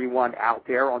for everyone out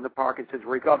there on the Parkinson's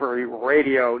Recovery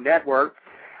Radio Network.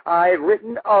 I've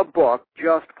written a book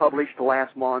just published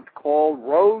last month called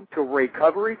Road to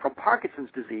Recovery from Parkinson's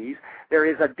Disease. There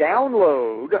is a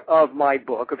download of my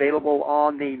book available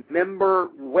on the member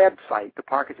website, the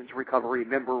Parkinson's Recovery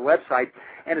member website.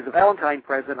 And as a Valentine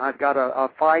present, I've got a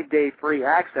 5-day free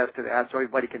access to that so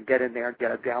everybody can get in there and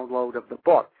get a download of the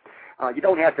book. You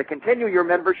don't have to continue your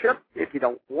membership if you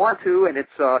don't want to, and it's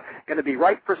going to be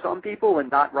right for some people and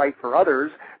not right for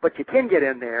others, but you can get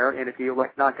in there, and if you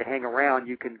elect not to hang around,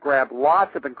 you can grab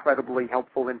lots of incredibly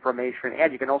helpful information,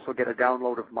 and you can also get a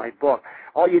download of my book.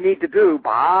 All you need to do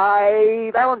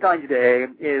by Valentine's Day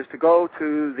is to go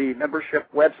to the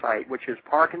membership website, which is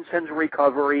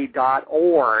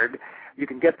parkinsonsrecovery.org. You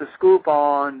can get the scoop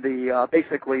on the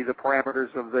basically the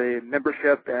parameters of the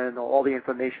membership and all the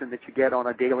information that you get on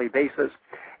a daily basis.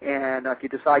 And if you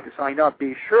decide to sign up,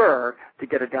 be sure to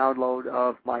get a download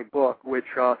of my book, which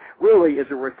really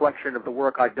is a reflection of the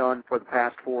work I've done for the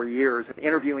past 4 years in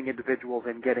interviewing individuals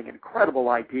and getting incredible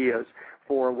ideas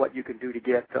for what you can do to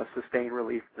get sustained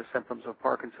relief from the symptoms of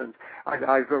Parkinson's.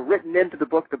 I've written into the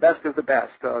book the best of the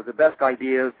best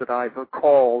ideas that I've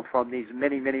called from these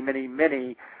many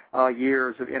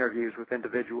years of interviews with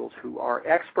individuals who are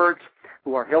experts,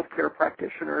 who are healthcare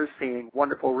practitioners, seeing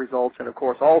wonderful results, and of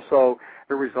course also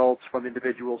the results from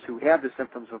individuals who have the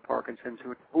symptoms of Parkinson's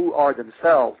who are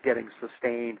themselves getting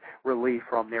sustained relief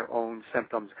from their own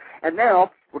symptoms. And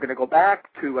now we're going to go back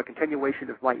to a continuation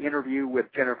of my interview with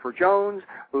Jennifer Jones,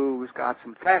 who's got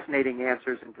some fascinating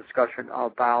answers and discussion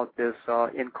about this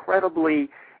incredibly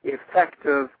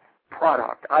effective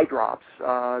product, eye drops,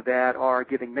 that are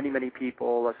giving many, many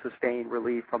people a sustained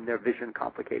relief from their vision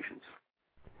complications.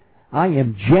 I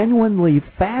am genuinely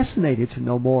fascinated to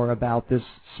know more about this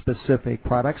specific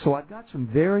product, so I've got some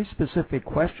very specific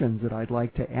questions that I'd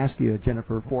like to ask you,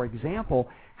 Jennifer. For example,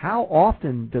 how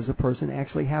often does a person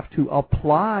actually have to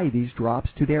apply these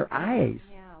drops to their eyes?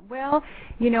 Well,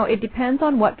 it depends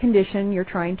on what condition you're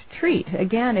trying to treat.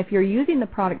 Again, if you're using the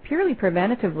product purely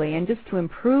preventatively and just to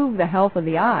improve the health of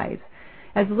the eyes,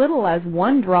 as little as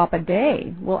 1 drop a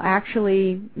day will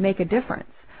actually make a difference.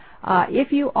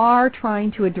 If you are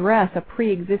trying to address a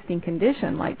pre-existing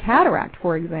condition like cataract,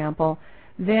 for example,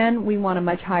 then we want a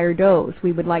much higher dose.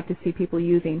 We would like to see people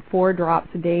using 4 drops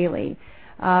daily.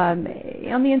 On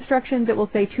the instructions, it will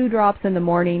say 2 drops in the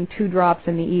morning, 2 drops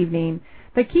in the evening.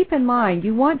 But keep in mind,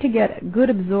 you want to get good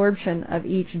absorption of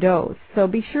each dose. So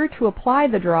be sure to apply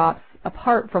the drops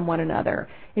apart from one another.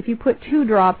 If you put 2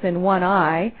 drops in one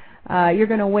eye, you're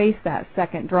going to waste that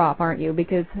second drop, aren't you?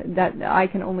 Because that eye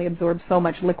can only absorb so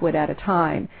much liquid at a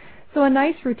time. So a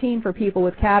nice routine for people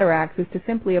with cataracts is to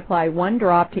simply apply 1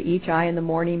 drop to each eye in the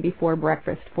morning before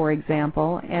breakfast, for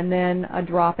example, and then a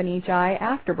drop in each eye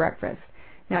after breakfast.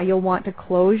 Now you'll want to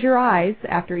close your eyes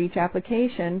after each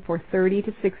application for 30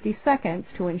 to 60 seconds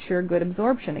to ensure good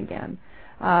absorption again.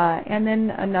 And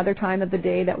then another time of the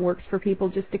day that works for people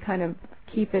just to kind of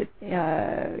keep it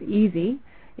easy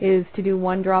is to do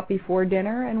 1 drop before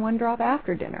dinner and 1 drop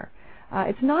after dinner.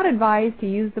 It's not advised to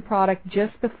use the product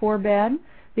just before bed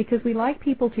because we like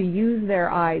people to use their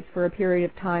eyes for a period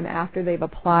of time after they've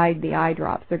applied the eye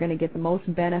drops. They're going to get the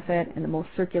most benefit and the most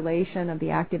circulation of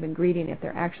the active ingredient if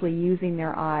they're actually using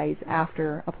their eyes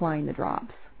after applying the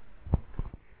drops.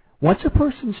 Once a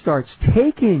person starts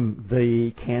taking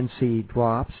the CanC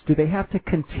drops, do they have to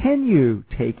continue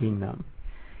taking them?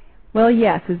 Well,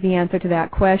 yes, is the answer to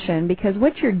that question, because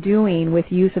what you're doing with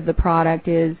use of the product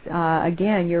is,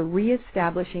 again, you're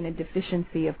reestablishing a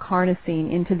deficiency of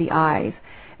carnosine into the eyes.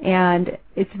 And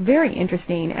it's very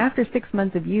interesting. After 6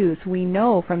 months of use, we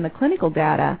know from the clinical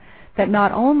data that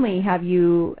not only have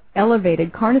you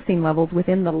elevated carnosine levels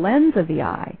within the lens of the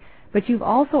eye, but you've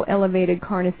also elevated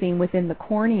carnosine within the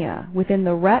cornea, within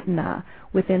the retina,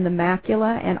 within the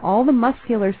macula, and all the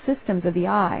muscular systems of the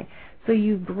eye. So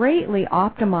you've greatly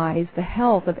optimized the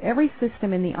health of every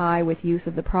system in the eye with use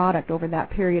of the product over that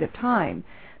period of time.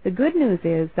 The good news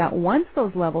is that once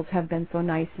those levels have been so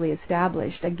nicely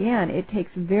established, again, it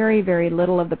takes very, very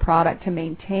little of the product to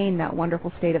maintain that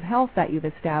wonderful state of health that you've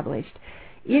established.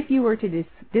 If you were to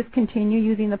discontinue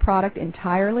using the product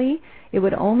entirely, it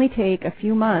would only take a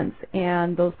few months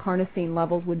and those carnosine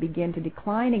levels would begin to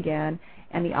decline again,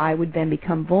 and the eye would then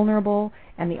become vulnerable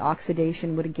and the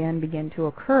oxidation would again begin to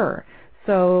occur.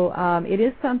 So it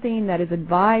is something that is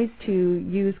advised to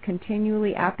use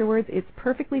continually afterwards. It's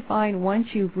perfectly fine once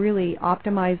you've really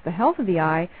optimized the health of the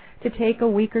eye to take a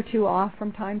week or 2 off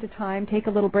from time to time, take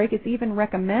a little break. It's even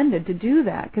recommended to do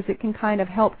that because it can kind of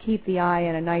help keep the eye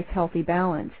in a nice healthy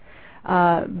balance.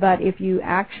 But if you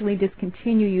actually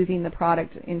discontinue using the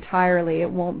product entirely,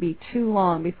 it won't be too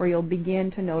long before you'll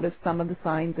begin to notice some of the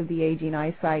signs of the aging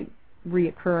eyesight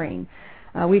reoccurring.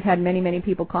 We've had many, many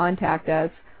people contact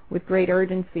us with great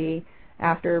urgency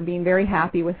after being very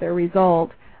happy with their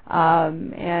result,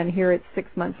 and here it's 6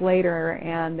 months later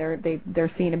and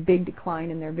they're seeing a big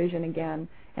decline in their vision again,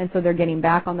 and so they're getting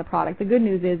back on the product. The good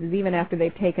news is even after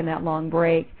they've taken that long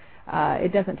break,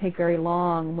 it doesn't take very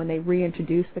long when they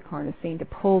reintroduce the carnosine to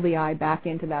pull the eye back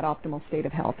into that optimal state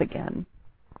of health again.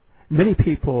 Many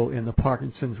people in the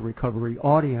Parkinson's recovery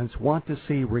audience want to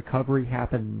see recovery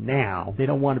happen now. They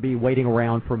don't want to be waiting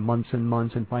around for months and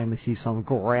months and finally see some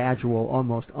gradual,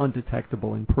 almost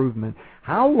undetectable improvement.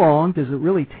 How long does it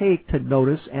really take to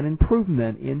notice an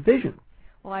improvement in vision?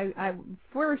 Well, I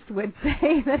first would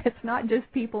say that it's not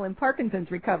just people in Parkinson's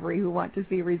recovery who want to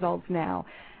see results now.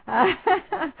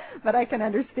 But I can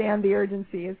understand the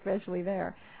urgency, especially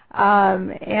there.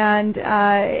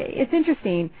 It's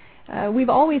interesting. We've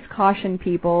always cautioned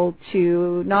people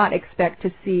to not expect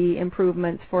to see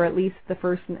improvements for at least the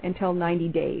first until 90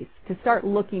 days, to start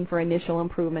looking for initial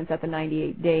improvements at the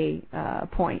 98-day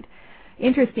point.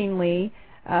 Interestingly,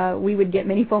 we would get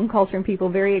many phone calls from people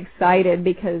very excited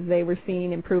because they were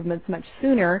seeing improvements much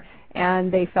sooner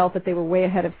and they felt that they were way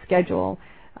ahead of schedule.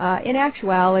 In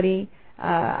actuality,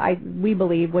 we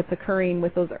believe what's occurring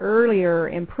with those earlier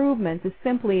improvements is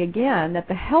simply, again, that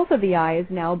the health of the eye is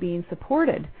now being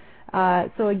supported.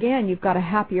 So again, you've got a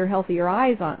happier, healthier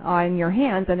eyes on your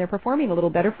hands, and they're performing a little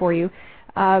better for you.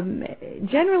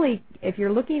 Generally, if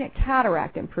you're looking at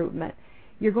cataract improvement,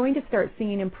 you're going to start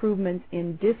seeing improvements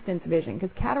in distance vision because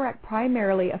cataract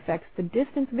primarily affects the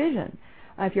distance vision.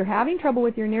 If you're having trouble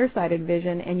with your nearsighted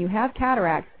vision and you have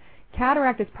cataracts,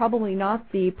 cataract is probably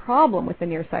not the problem with the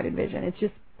nearsighted vision. It's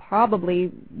just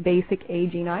probably basic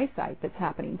aging eyesight that's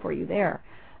happening for you there.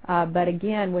 But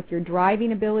again, with your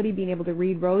driving ability, being able to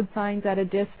read road signs at a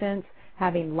distance,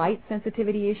 having light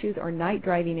sensitivity issues or night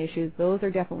driving issues, those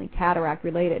are definitely cataract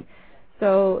related.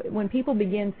 So when people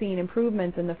begin seeing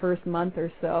improvements in the first month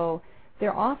or so,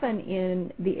 they're often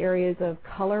in the areas of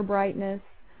color brightness,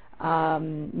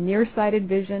 nearsighted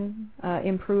vision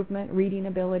improvement, reading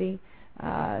ability,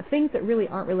 things that really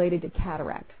aren't related to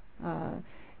cataract.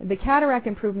 The cataract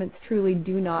improvements truly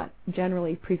do not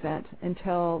generally present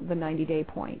until the 90-day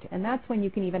point. And that's when you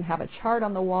can even have a chart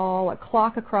on the wall, a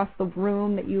clock across the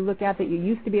room that you look at that you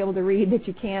used to be able to read that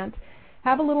you can't.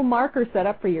 Have a little marker set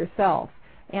up for yourself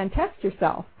and test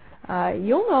yourself.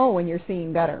 You'll know when you're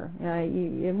seeing better.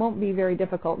 It won't be very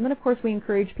difficult. And then, of course, we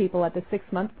encourage people at the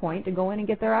 6-month point to go in and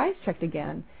get their eyes checked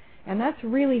again. And that's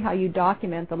really how you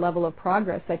document the level of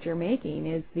progress that you're making,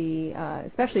 is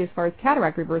especially as far as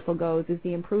cataract reversal goes, is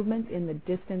the improvements in the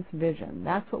distance vision.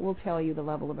 That's what will tell you the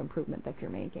level of improvement that you're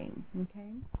making. Okay?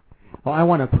 Well, I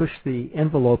want to push the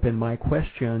envelope in my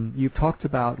question. You've talked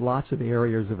about lots of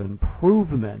areas of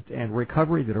improvement and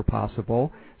recovery that are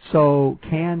possible. So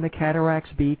can the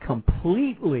cataracts be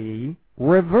completely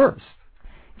reversed?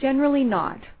 Generally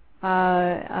not.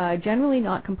 Generally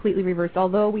not completely reversed,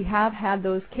 although we have had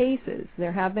those cases.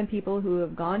 There have been people who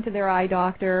have gone to their eye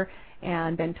doctor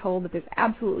and been told that there's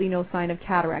absolutely no sign of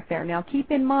cataract there. Now, keep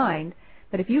in mind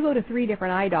that if you go to 3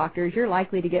 different eye doctors, you're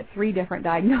likely to get 3 different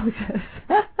diagnoses.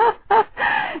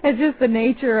 It's just the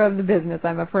nature of the business,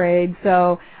 I'm afraid.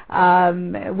 So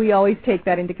we always take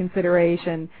that into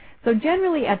consideration. So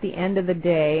generally at the end of the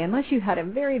day, unless you had a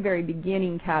very, very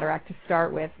beginning cataract to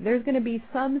start with, there's going to be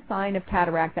some sign of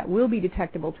cataract that will be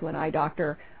detectable to an eye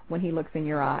doctor when he looks in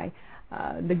your eye.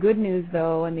 The good news,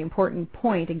 though, and the important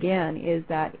point, again, is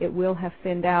that it will have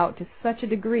thinned out to such a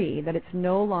degree that it's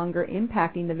no longer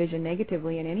impacting the vision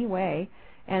negatively in any way,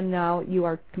 and now you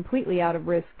are completely out of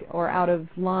risk or out of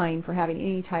line for having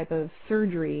any type of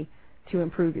surgery to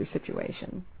improve your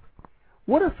situation.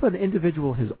 What if an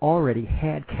individual has already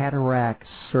had cataract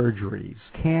surgeries?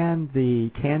 Can the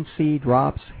Can-C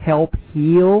drops help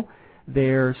heal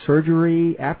their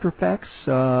surgery after effects,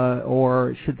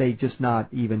 or should they just not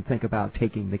even think about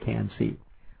taking the Can-C?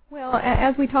 Well,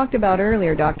 as we talked about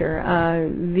earlier, Doctor,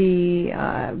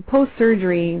 the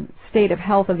post-surgery state of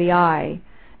health of the eye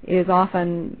is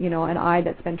often, an eye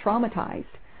that's been traumatized.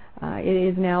 It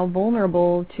is now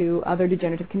vulnerable to other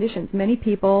degenerative conditions. Many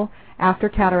people, after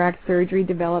cataract surgery,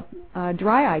 develop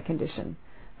dry eye condition.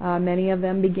 Many of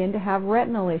them begin to have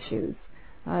retinal issues.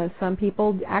 Some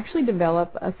people actually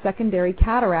develop a secondary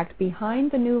cataract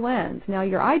behind the new lens. Now,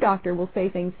 your eye doctor will say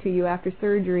things to you after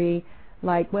surgery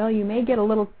like, well, you may get a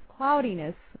little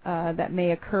cloudiness that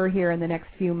may occur here in the next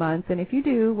few months, and if you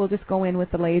do, we'll just go in with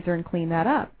the laser and clean that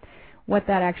up. What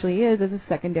that actually is a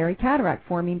secondary cataract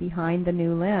forming behind the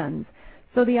new lens.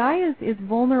 So the eye is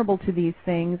vulnerable to these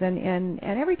things, and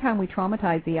every time we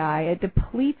traumatize the eye, it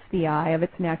depletes the eye of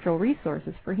its natural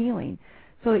resources for healing.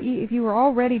 So if you were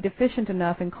already deficient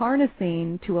enough in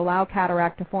carnosine to allow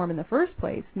cataract to form in the first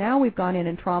place, now we've gone in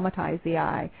and traumatized the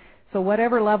eye. So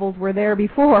whatever levels were there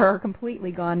before are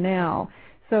completely gone now.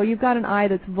 So you've got an eye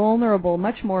that's vulnerable,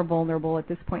 much more vulnerable at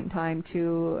this point in time,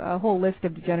 to a whole list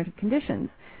of degenerative conditions.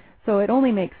 So it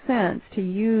only makes sense to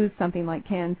use something like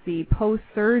Can-C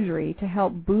post-surgery to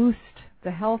help boost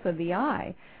the health of the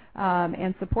eye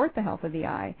and support the health of the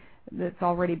eye that's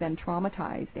already been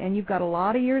traumatized. And you've got a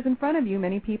lot of years in front of you.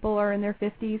 Many people are in their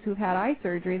 50s who've had eye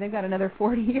surgery. They've got another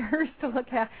 40 years to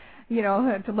look at,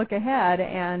 to look ahead.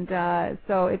 And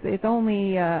so it's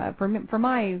only, for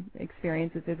my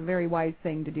experience, it's a very wise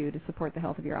thing to do to support the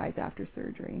health of your eyes after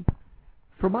surgery.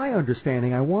 From my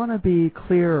understanding, I want to be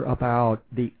clear about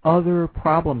the other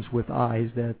problems with eyes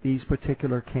that these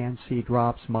particular Can-C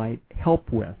drops might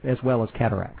help with, as well as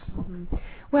cataracts. Mm-hmm.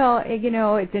 Well,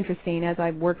 it's interesting. As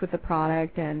I've worked with the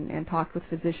product and talked with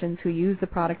physicians who use the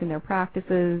product in their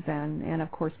practices and of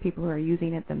course, people who are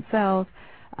using it themselves,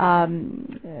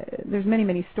 there's many,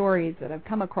 many stories that I've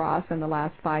come across in the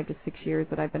last 5 to 6 years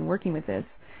that I've been working with this.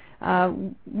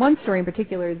 One story in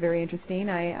particular is very interesting.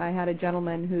 I had a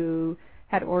gentleman who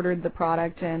had ordered the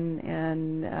product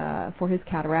and for his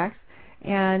cataracts,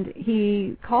 and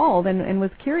he called and was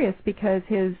curious because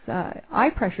his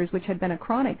eye pressures, which had been a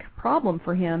chronic problem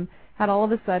for him, had all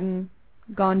of a sudden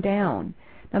gone down.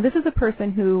 Now, this is a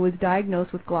person who was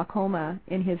diagnosed with glaucoma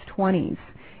in his 20s,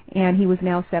 and he was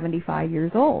now 75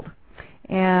 years old.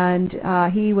 And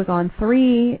he was on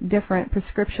 3 different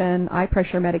prescription eye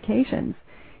pressure medications.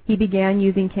 He began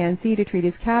using CanC to treat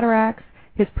his cataracts.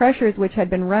 His pressures, which had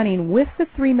been running with the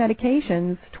 3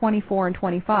 medications, 24 and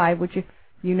 25, which if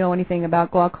you know anything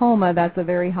about glaucoma, that's a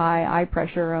very high eye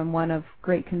pressure and one of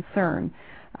great concern.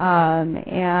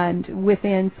 And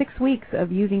within 6 weeks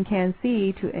of using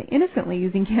CanC, innocently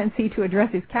using CanC to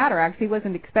address his cataracts, he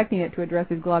wasn't expecting it to address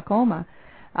his glaucoma,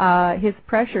 his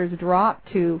pressures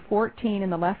dropped to 14 in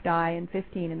the left eye and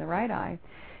 15 in the right eye.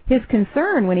 His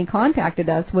concern when he contacted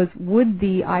us was, would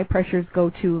the eye pressures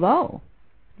go too low?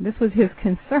 This was his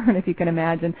concern, if you can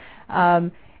imagine.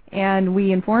 And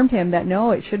we informed him that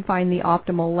no, it should find the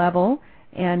optimal level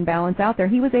and balance out there.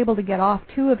 He was able to get off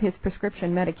 2 of his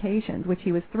prescription medications, which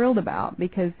he was thrilled about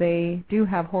because they do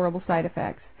have horrible side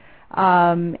effects.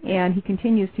 And he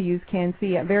continues to use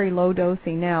CanC at very low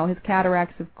dosing now. His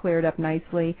cataracts have cleared up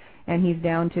nicely, and he's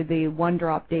down to the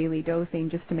 1-drop daily dosing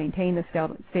just to maintain the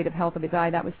state of health of his eye.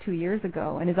 That was 2 years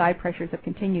ago, and his eye pressures have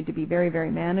continued to be very, very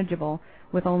manageable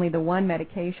with only the 1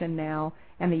 medication now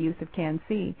and the use of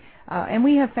CanC. And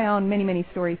we have found many, many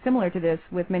stories similar to this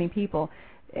with many people.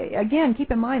 Again,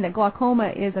 keep in mind that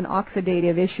glaucoma is an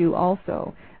oxidative issue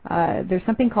also. There's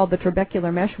something called the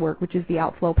trabecular meshwork, which is the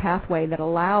outflow pathway that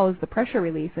allows the pressure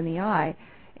release in the eye.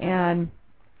 And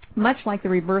much like the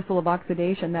reversal of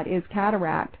oxidation that is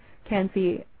cataract,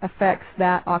 CanC affects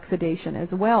that oxidation as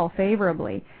well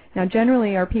favorably. Now,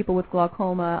 generally, our people with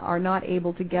glaucoma are not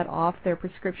able to get off their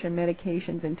prescription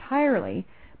medications entirely,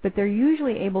 but they're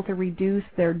usually able to reduce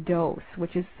their dose,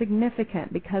 which is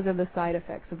significant because of the side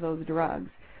effects of those drugs.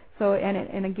 So,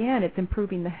 and again, it's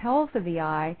improving the health of the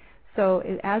eye. So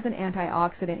as an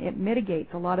antioxidant, it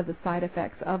mitigates a lot of the side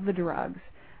effects of the drugs.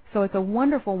 So it's a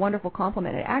wonderful, wonderful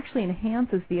complement. It actually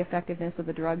enhances the effectiveness of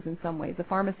the drugs in some ways. The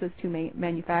pharmacist who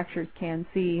manufactures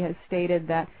CanC has stated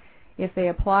that if they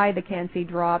apply the CanC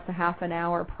drops a half an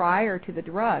hour prior to the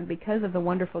drug, because of the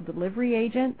wonderful delivery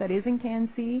agent that is in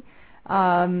CanC,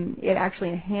 it actually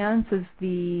enhances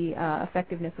the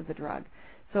effectiveness of the drug.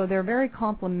 So they're very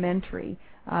complementary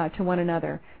to one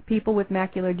another. People with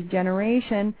macular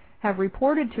degeneration have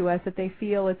reported to us that they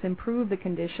feel it's improved the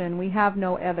condition. We have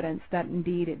no evidence that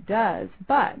indeed it does,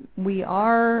 but we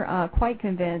are quite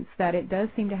convinced that it does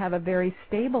seem to have a very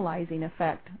stabilizing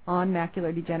effect on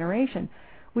macular degeneration,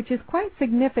 which is quite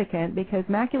significant because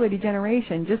macular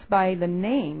degeneration, just by the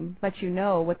name, lets you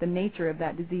know what the nature of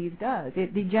that disease does.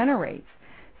 It degenerates.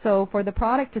 So for the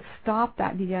product to stop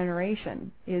that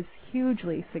degeneration is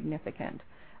hugely significant.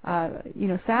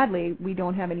 Sadly, we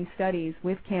don't have any studies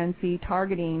with CanC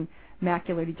targeting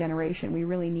macular degeneration. We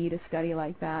really need a study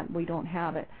like that. We don't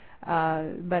have it.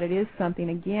 But it is something,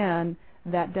 again,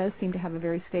 that does seem to have a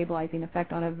very stabilizing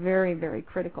effect on a very, very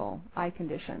critical eye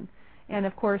condition. And,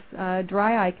 of course,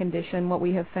 dry eye condition, what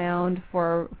we have found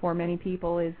for many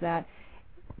people is that,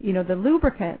 the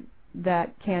lubricant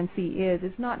that CanC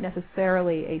is not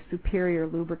necessarily a superior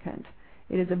lubricant.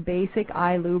 It is a basic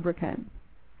eye lubricant.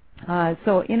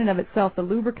 So in and of itself, the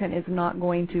lubricant is not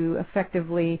going to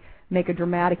effectively make a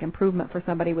dramatic improvement for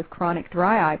somebody with chronic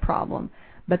dry eye problem.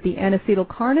 But the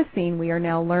N-acetylcarnosine, we are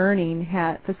now learning,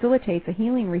 facilitates a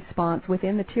healing response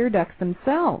within the tear ducts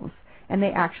themselves, and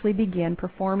they actually begin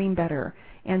performing better.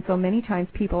 And so many times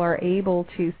people are able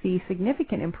to see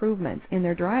significant improvements in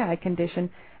their dry eye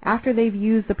condition after they've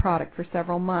used the product for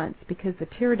several months because the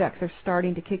tear ducts are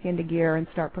starting to kick into gear and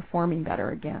start performing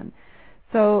better again.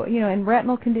 So, in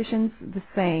retinal conditions, the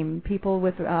same. People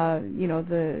with,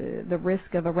 the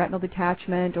risk of a retinal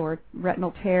detachment or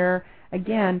retinal tear,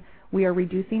 again, we are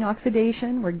reducing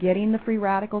oxidation, we're getting the free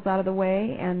radicals out of the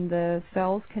way, and the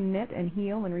cells can knit and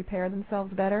heal and repair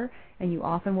themselves better, and you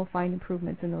often will find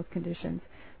improvements in those conditions.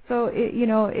 So,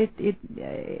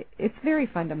 it's very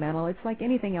fundamental. It's like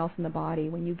anything else in the body.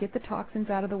 When you get the toxins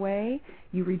out of the way,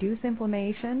 you reduce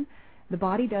inflammation, the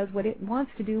body does what it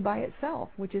wants to do by itself,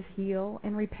 which is heal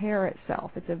and repair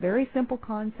itself. It's a very simple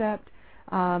concept.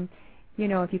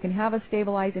 If you can have a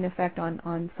stabilizing effect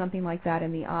on something like that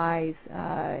in the eyes,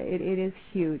 it is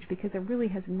huge because there really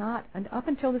has not, and up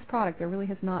until this product, there really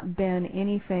has not been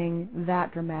anything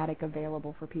that dramatic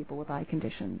available for people with eye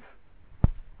conditions.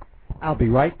 I'll be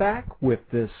right back with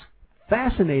this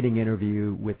fascinating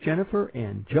interview with Jennifer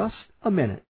in just a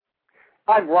minute.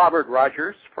 I'm Robert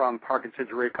Rogers from Parkinson's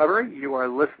Recovery. You are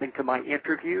listening to my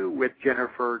interview with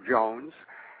Jennifer Jones.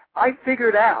 I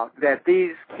figured out that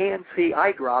these CanC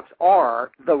eye drops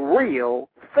are the real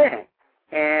thing.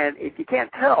 And if you can't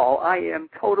tell, I am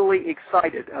totally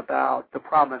excited about the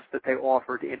promise that they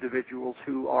offer to individuals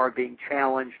who are being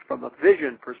challenged from a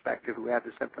vision perspective, who have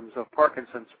the symptoms of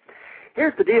Parkinson's.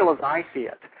 Here's the deal as I see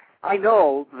it. I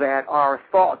know that our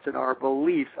thoughts and our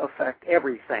beliefs affect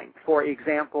everything. For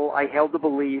example, I held the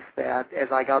belief that as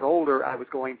I got older, I was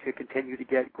going to continue to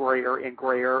get grayer and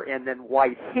grayer and then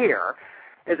white hair.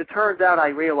 As it turns out, I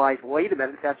realized, wait a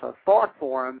minute, if that's a thought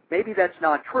form, maybe that's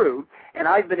not true. And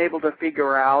I've been able to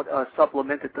figure out a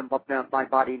supplement that my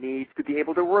body needs to be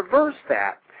able to reverse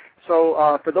that.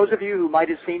 So for those of you who might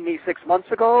have seen me 6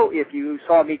 months ago, if you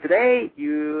saw me today,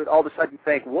 you'd all of a sudden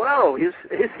think, whoa, his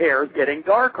hair is getting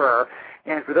darker.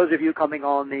 And for those of you coming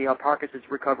on the Parkinson's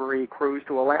recovery cruise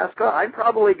to Alaska, I'm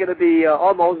probably going to be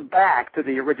almost back to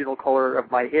the original color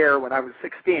of my hair when I was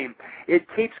 16. It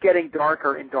keeps getting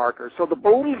darker and darker. So the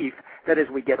belief that as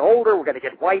we get older, we're going to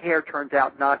get white hair turns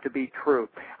out not to be true.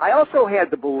 I also had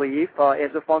the belief,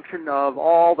 as a function of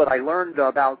all that I learned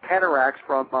about cataracts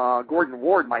from Gordon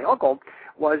Ward, my uncle,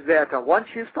 was that once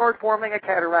you start forming a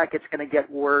cataract, it's going to get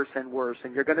worse and worse,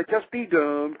 and you're going to just be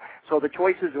doomed. So the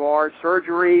choices are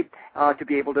surgery to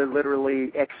be able to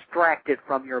literally extract it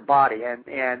from your body.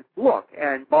 And look,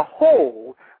 and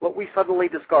behold, what we suddenly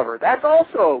discover. That's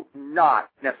also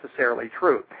not necessarily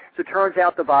true. So it turns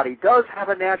out the body does have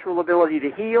a natural ability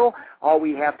to heal. All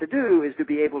we have to do is to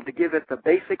be able to give it the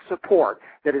basic support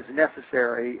that is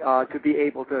necessary to be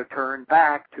able to turn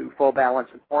back to full balance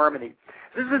and harmony.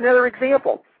 This is another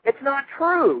example. It's not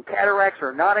true. Cataracts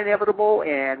are not inevitable,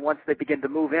 and once they begin to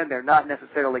move in, they're not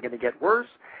necessarily going to get worse.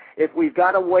 If we've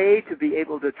got a way to be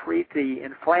able to treat the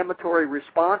inflammatory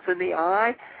response in the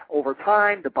eye, over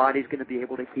time, the body's going to be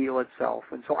able to heal itself.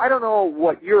 And so I don't know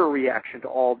what your reaction to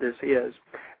all this is,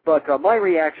 but my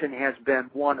reaction has been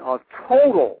one of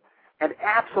total and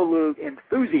absolute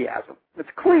enthusiasm.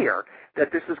 It's clear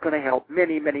that this is going to help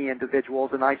many, many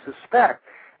individuals, and I suspect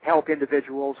help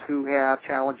individuals who have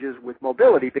challenges with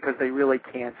mobility because they really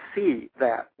can't see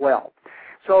that well.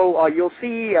 So you'll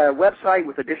see a website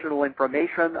with additional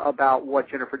information about what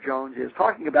Jennifer Jones is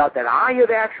talking about that I have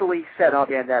actually set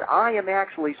up and that I am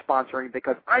actually sponsoring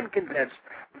because I'm convinced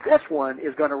this one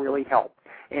is going to really help.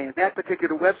 And that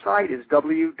particular website is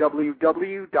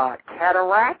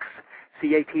www.cataracts,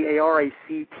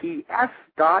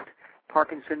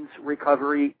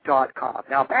 CATARACTS.ParkinsonsRecovery.com.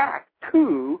 Now back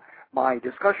to my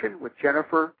discussion with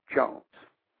Jennifer Jones.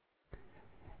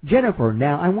 Jennifer,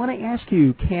 now I want to ask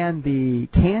you, can the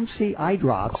Can-C eye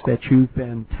drops that you've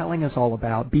been telling us all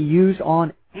about be used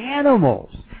on animals?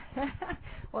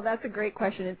 Well, that's a great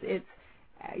question. It's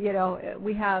you know,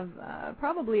 we have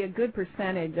probably a good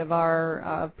percentage of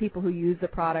our people who use the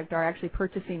product are actually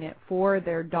purchasing it for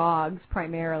their dogs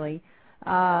primarily.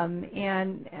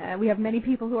 And we have many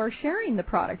people who are sharing the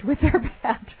product with their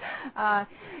pet.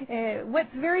 What's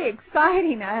very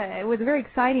exciting, what's very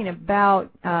exciting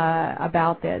about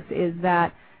this is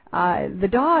that the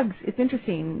dogs, it's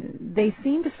interesting, they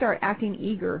seem to start acting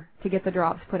eager to get the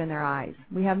drops put in their eyes.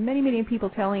 We have many, many people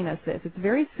telling us this. It's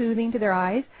very soothing to their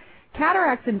eyes.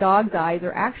 Cataracts in dogs' eyes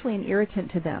are actually an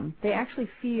irritant to them. They actually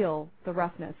feel the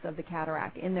roughness of the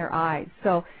cataract in their eyes.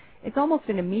 So it's almost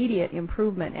an immediate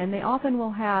improvement, and they often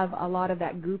will have a lot of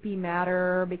that goopy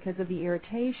matter because of the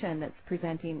irritation that's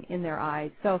presenting in their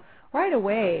eyes. So right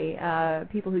away,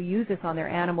 people who use this on their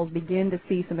animals begin to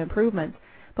see some improvements.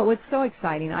 But what's so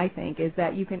exciting, I think, is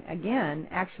that you can, again,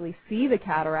 actually see the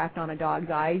cataract on a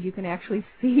dog's eyes. You can actually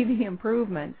see the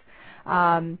improvements.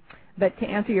 But to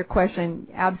answer your question,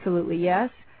 absolutely yes.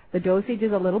 The dosage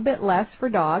is a little bit less for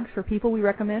dogs. For people, we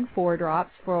recommend 4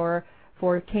 drops. For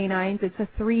canines, it's a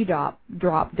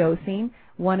 3-drop dosing,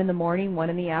 1 in the morning, 1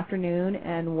 in the afternoon,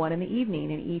 and 1 in the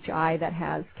evening in each eye that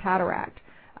has cataract.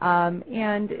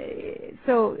 And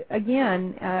so,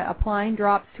 again, applying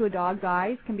drops to a dog's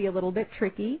eyes can be a little bit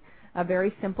tricky. A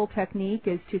very simple technique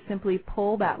is to simply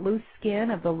pull that loose skin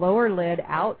of the lower lid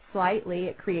out slightly.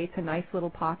 It creates a nice little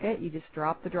pocket. You just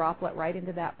drop the droplet right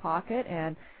into that pocket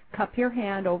and cup your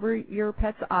hand over your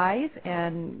pet's eyes,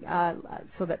 and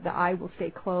so that the eye will stay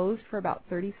closed for about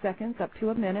 30 seconds up to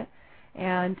a minute.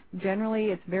 And generally,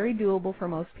 it's very doable for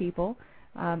most people.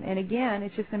 And again,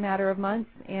 it's just a matter of months,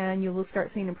 and you will start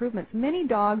seeing improvements. Many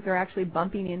dogs are actually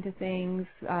bumping into things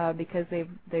because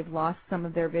they've lost some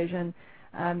of their vision.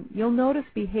 You'll notice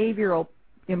behavioral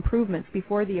improvements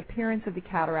before the appearance of the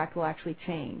cataract will actually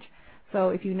change. So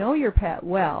if you know your pet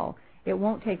well, it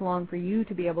won't take long for you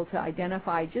to be able to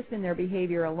identify just in their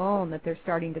behavior alone that they're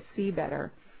starting to see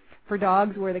better. For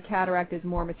dogs where the cataract is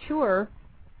more mature,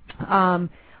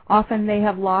 often they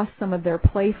have lost some of their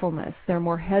playfulness. They're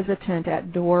more hesitant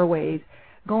at doorways.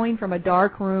 Going from a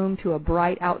dark room to a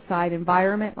bright outside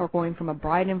environment, or going from a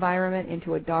bright environment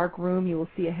into a dark room, you will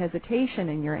see a hesitation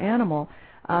in your animal.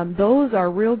 Those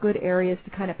are real good areas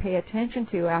to kind of pay attention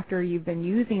to after you've been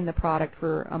using the product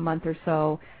for a month or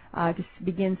so to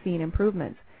begin seeing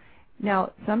improvements.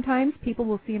 Now, sometimes people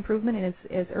will see improvement in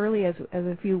as early as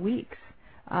a few weeks.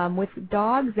 With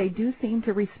dogs, they do seem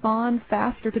to respond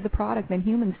faster to the product than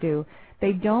humans do.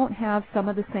 They don't have some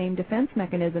of the same defense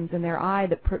mechanisms in their eye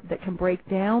that can break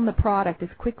down the product as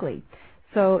quickly.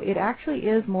 So it actually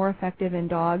is more effective in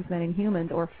dogs than in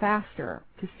humans, or faster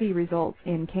to see results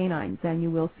in canines than you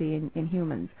will see in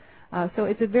humans. So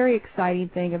it's a very exciting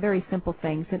thing, a very simple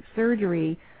thing, since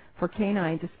surgery for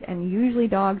canines, and usually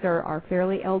dogs are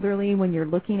fairly elderly when you're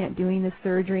looking at doing this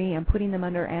surgery, and putting them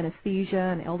under anesthesia,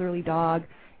 an elderly dog,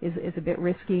 is a bit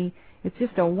risky. It's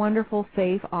just a wonderful,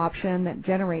 safe option that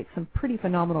generates some pretty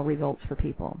phenomenal results for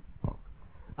people.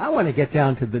 I want to get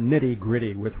down to the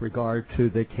nitty-gritty with regard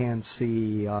to the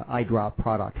Can-C eye drop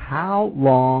product. How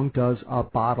long does a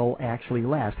bottle actually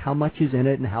last? How much is in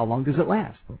it, and how long does it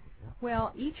last?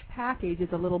 Well, each package is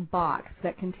a little box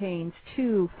that contains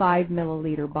 2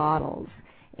 5-milliliter bottles.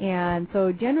 And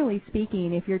so generally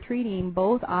speaking, if you're treating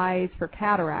both eyes for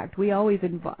cataract, we always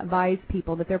advise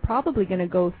people that they're probably going to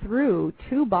go through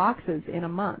 2 boxes in a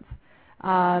month.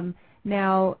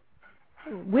 Now,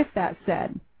 with that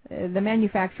said, the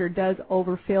manufacturer does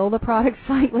overfill the product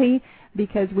slightly,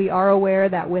 because we are aware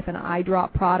that with an eye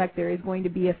drop product there is going to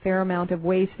be a fair amount of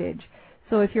wastage.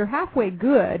 So if you're halfway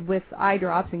good with eye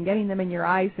drops and getting them in your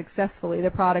eyes successfully,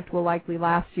 the product will likely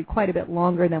last you quite a bit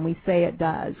longer than we say it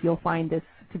does. You'll find this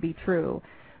to be true.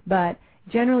 But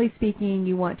generally speaking,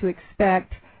 you want to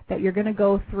expect that you're going to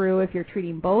go through, if you're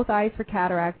treating both eyes for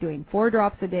cataract, doing 4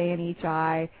 drops a day in each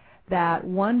eye, that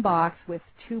 1 box with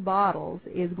 2 bottles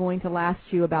is going to last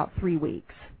you about 3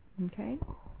 weeks. Okay?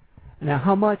 Now,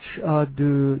 how much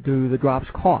do the drops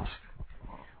cost?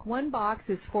 1 box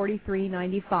is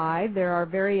 $43.95. There are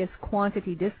various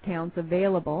quantity discounts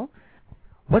available.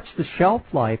 What's the shelf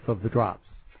life of the drops?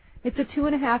 It's a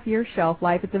 2.5-year shelf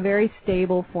life. It's a very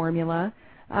stable formula.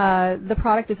 The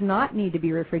product does not need to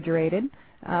be refrigerated.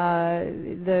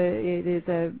 It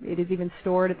is even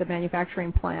stored at the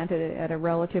manufacturing plant at a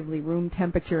relatively room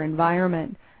temperature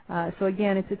environment. So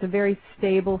again, it's a very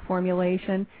stable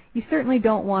formulation. You certainly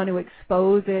don't want to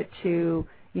expose it to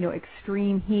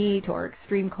extreme heat or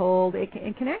extreme cold. It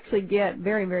can actually get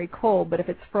very, very cold, but if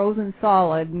it's frozen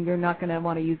solid, you're not going to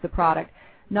want to use the product.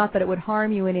 Not that it would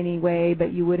harm you in any way,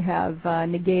 but you would have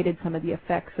negated some of the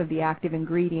effects of the active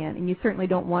ingredient. And you certainly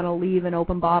don't want to leave an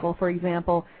open bottle, for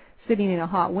example, sitting in a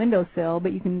hot windowsill,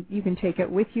 but you can take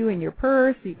it with you in your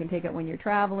purse, you can take it when you're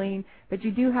traveling, but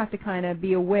you do have to kind of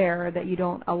be aware that you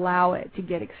don't allow it to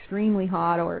get extremely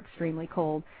hot or extremely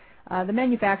cold. The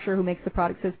manufacturer who makes the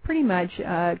product says pretty much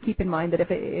keep in mind that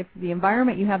if the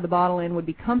environment you have the bottle in would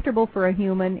be comfortable for a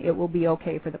human, it will be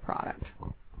okay for the product.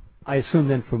 I assume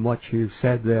then from what you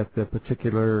said that the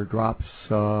particular drops,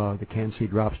 the Can-C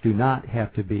drops, do not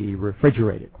have to be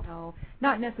refrigerated. No,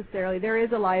 not necessarily. There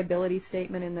is a liability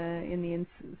statement in the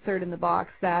insert in the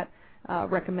box that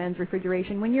recommends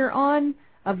refrigeration when you're on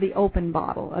of the open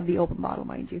bottle,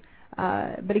 mind you.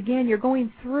 But again, you're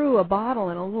going through a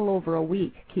bottle in a little over a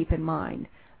week, keep in mind.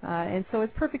 And so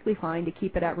it's perfectly fine to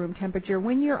keep it at room temperature.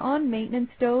 When you're on maintenance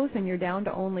dose and you're down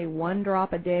to only 1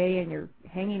 drop a day and you're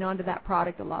hanging on to that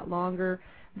product a lot longer,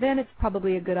 then it's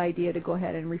probably a good idea to go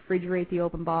ahead and refrigerate the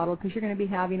open bottle, because you're going to be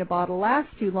having a bottle last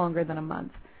you longer than a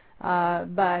month.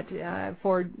 But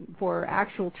for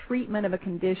actual treatment of a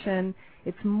condition,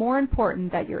 it's more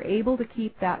important that you're able to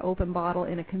keep that open bottle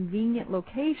in a convenient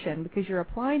location, because you're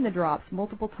applying the drops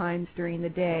multiple times during the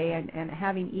day, and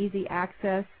having easy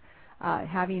access,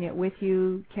 having it with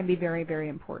you can be very, very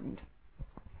important.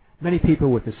 Many people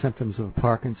with the symptoms of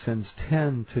Parkinson's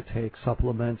tend to take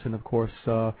supplements, and of course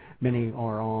many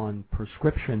are on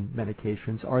prescription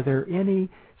medications. Are there any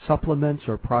supplements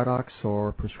or products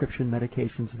or prescription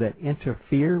medications that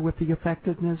interfere with the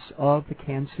effectiveness of the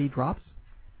Can-C drops?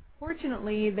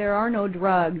 Fortunately, there are no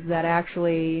drugs that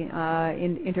actually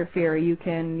interfere. You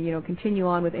can continue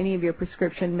on with any of your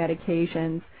prescription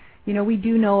medications. We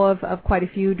do know of quite a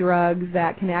few drugs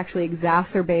that can actually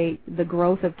exacerbate the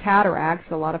growth of cataracts.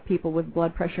 A lot of people with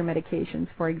blood pressure medications,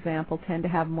 for example, tend to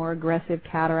have more aggressive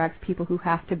cataracts. People who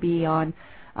have to be on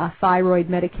thyroid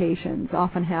medications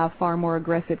often have far more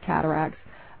aggressive cataracts.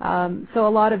 So a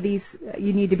lot of these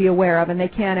you need to be aware of, and they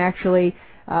can actually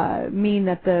mean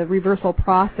that the reversal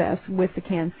process with the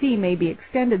Can-C may be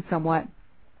extended somewhat,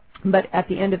 but at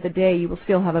the end of the day, you will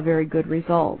still have a very good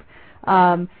result.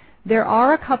 There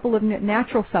are a couple of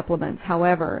natural supplements,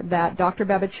 however, that Dr.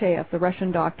 Babachev, the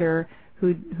Russian doctor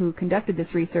who conducted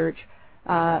this research,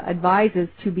 advises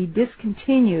to be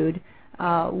discontinued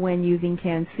when using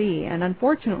CanC. And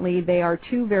unfortunately, they are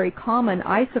two very common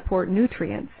eye support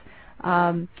nutrients.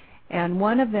 And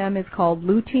one of them is called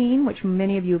lutein, which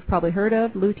many of you have probably heard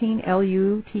of, lutein,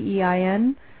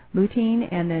 L-U-T-E-I-N, lutein,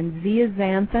 and then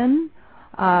zeaxanthin,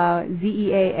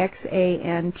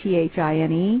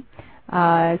 Z-E-A-X-A-N-T-H-I-N-E.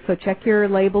 So check your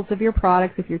labels of your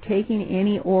products. If you're taking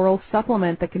any oral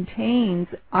supplement that contains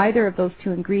either of those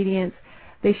two ingredients,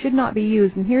 they should not be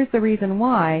used. And here's the reason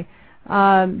why.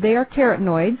 They are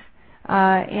carotenoids,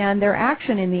 and their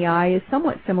action in the eye is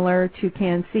somewhat similar to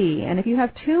CanC. And if you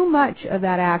have too much of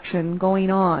that action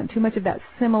going on, too much of that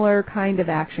similar kind of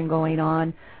action going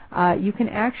on, you can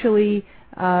actually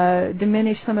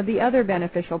diminish some of the other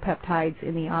beneficial peptides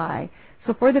in the eye.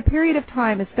 So for the period of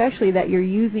time, especially that you're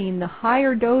using the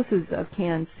higher doses of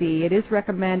CanC, it is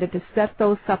recommended to set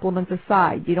those supplements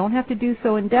aside. You don't have to do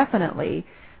so indefinitely.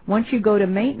 Once you go to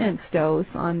maintenance dose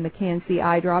on the CanC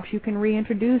eye drops, you can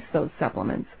reintroduce those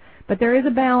supplements. But there is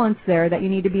a balance there that you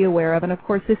need to be aware of, and of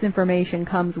course this information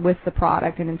comes with the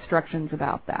product and instructions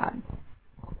about that.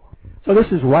 So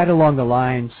this is right along the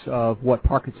lines of what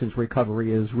Parkinson's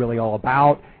recovery is really all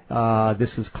about. This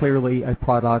is clearly a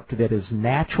product that is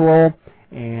natural,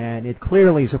 and it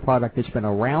clearly is a product that's been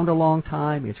around a long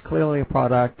time. It's clearly a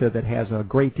product that has a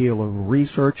great deal of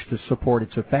research to support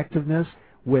its effectiveness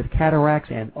with cataracts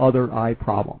and other eye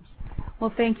problems.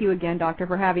 Well, thank you again, Doctor,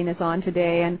 for having us on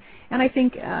today. And I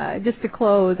think just to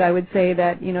close, I would say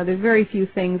that, you know, there's very few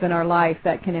things in our life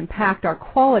that can impact our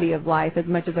quality of life as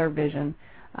much as our vision.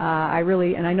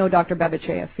 And I know Dr.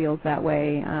 Babachev feels that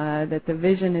way, that the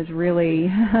vision is really,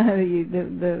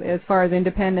 as far as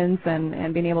independence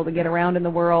and being able to get around in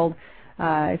the world,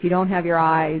 if you don't have your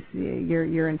eyes,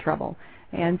 you're in trouble.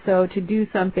 And so to do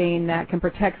something that can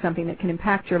protect something that can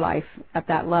impact your life at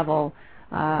that level,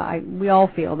 we all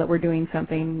feel that we're doing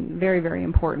something very, very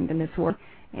important in this work,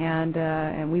 and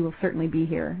we will certainly be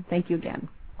here. Thank you again.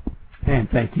 And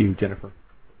thank you, Jennifer.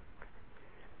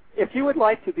 If you would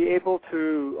like to be able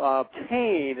to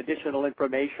obtain additional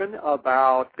information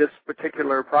about this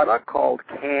particular product called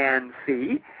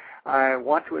CanC, I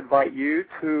want to invite you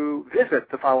to visit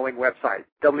the following website,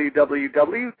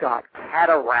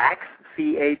 www.cataracts,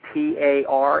 C-A-T-A-R-A-C-T-S,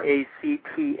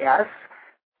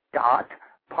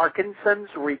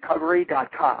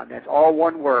 ParkinsonsRecovery.com. That's all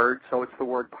one word, so it's the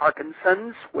word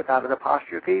Parkinson's without an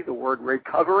apostrophe, the word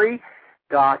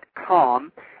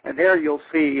recovery.com, and there you'll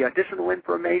see additional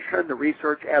information, the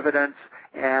research evidence,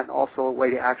 and also a way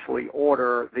to actually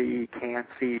order the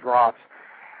CanC drops.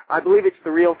 I believe it's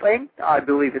the real thing. I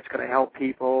believe it's going to help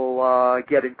people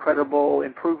get incredible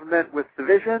improvement with the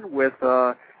vision, with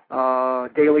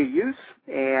daily use,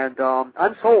 and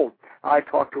I'm sold. I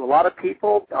talked to a lot of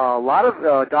people. A lot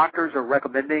of doctors are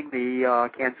recommending the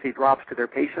CanC drops to their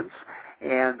patients,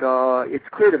 and it's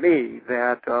clear to me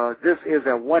that this is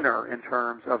a winner in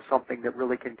terms of something that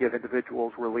really can give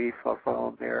individuals relief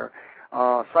from their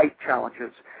sight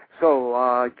challenges.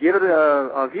 So give it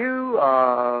a view.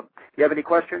 If you have any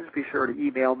questions, be sure to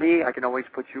email me. I can always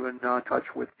put you in touch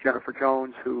with Jennifer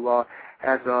Jones, who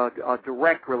has a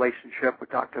direct relationship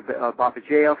with Dr.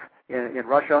 Babachev in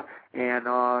Russia, and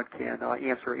can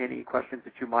answer any questions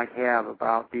that you might have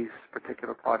about these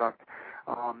particular products.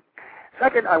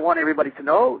 Second, I want everybody to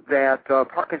know that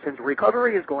Parkinson's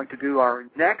Recovery is going to do our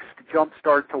next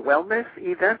Jumpstart to Wellness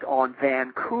event on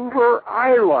Vancouver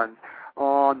Island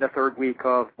on the third week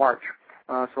of March.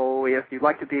 So if you'd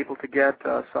like to be able to get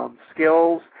some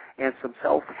skills and some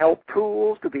self-help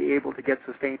tools to be able to get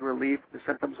sustained relief from the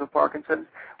symptoms of Parkinson's,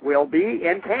 we'll be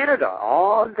in Canada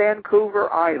on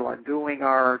Vancouver Island doing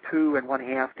our 2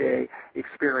 1/2 day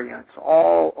experience.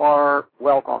 All are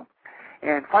welcome.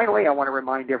 And finally, I want to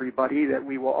remind everybody that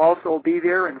we will also be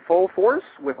there in full force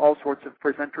with all sorts of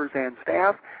presenters and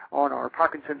staff on our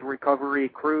Parkinson's Recovery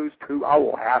Cruise to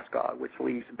Owalhaska, which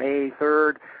leaves May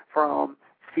 3rd from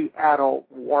Seattle,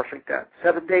 Washington.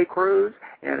 7-day cruise,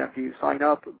 and if you sign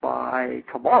up by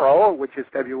tomorrow, which is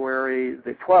February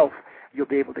the 12th, you'll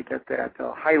be able to get that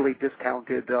highly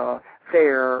discounted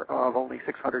fare of only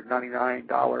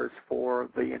 $699 for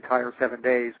the entire 7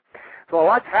 days. So a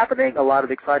lot's happening. A lot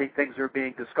of exciting things are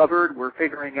being discovered. We're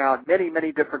figuring out many,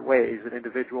 many different ways that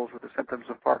individuals with the symptoms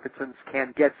of Parkinson's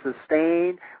can get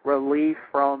sustained relief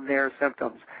from their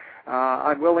symptoms.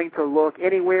 I'm willing to look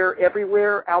anywhere,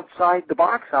 everywhere outside the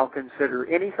box. I'll consider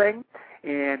anything.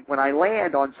 And when I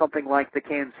land on something like the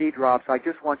CanC drops, I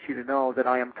just want you to know that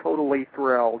I am totally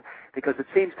thrilled, because it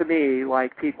seems to me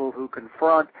like people who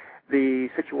confront the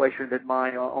situation that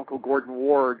my Uncle Gordon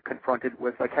Ward confronted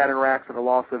with cataracts and a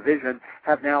loss of vision,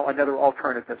 have now another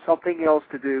alternative, something else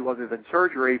to do other than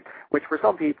surgery, which for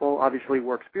some people obviously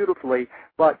works beautifully,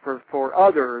 but for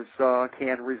others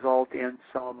can result in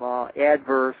some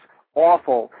adverse,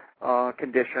 awful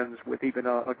conditions with even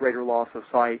a greater loss of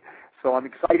sight. So I'm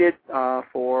excited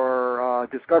for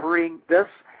discovering this,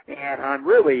 and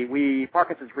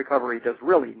Parkinson's Recovery does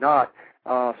really not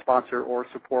sponsor or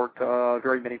support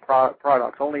very many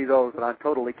products, only those that I'm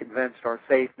totally convinced are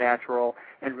safe, natural,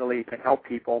 and really can help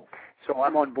people. So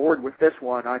I'm on board with this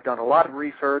one. I've done a lot of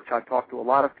research. I've talked to a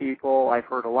lot of people. I've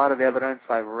heard a lot of evidence.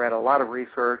 I've read a lot of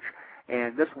research,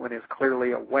 and this one is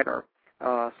clearly a winner.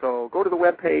 So go to the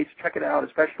webpage, check it out,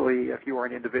 especially if you are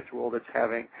an individual that's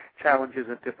having challenges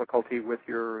and difficulty with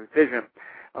your vision.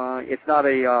 It's not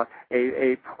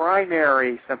a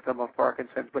primary symptom of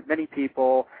Parkinson's, but many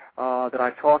people that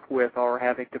I've talked with are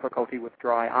having difficulty with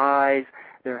dry eyes.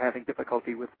 They're having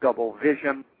difficulty with double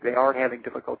vision. They are having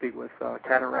difficulty with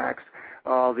cataracts.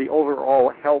 The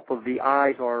overall health of the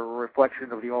eyes are a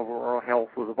reflection of the overall health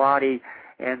of the body.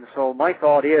 And so my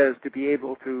thought is to be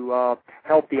able to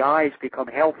help the eyes become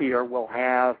healthier will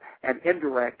have an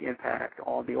indirect impact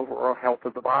on the overall health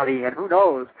of the body. And who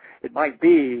knows, it might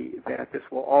be that this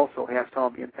will also have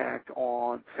some impact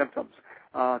on symptoms.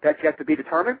 That's yet to be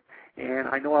determined. And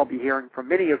I know I'll be hearing from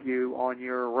many of you on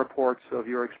your reports of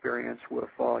your experience with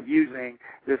using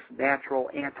this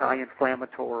natural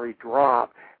anti-inflammatory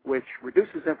drop, which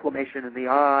reduces inflammation in the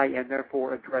eye and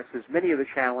therefore addresses many of the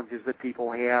challenges that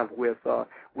people have with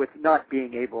not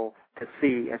being able to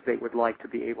see as they would like to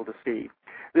be able to see.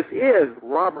 This is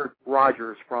Robert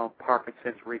Rogers from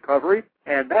Parkinson's Recovery,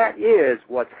 and that is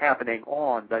what's happening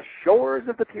on the shores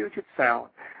of the Puget Sound,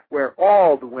 where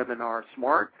all the women are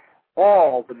smart,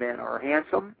 all the men are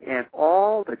handsome, and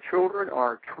all the children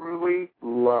are truly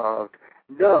loved.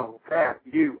 Know that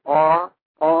you are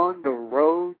on the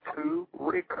road to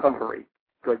recovery.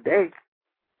 Good day.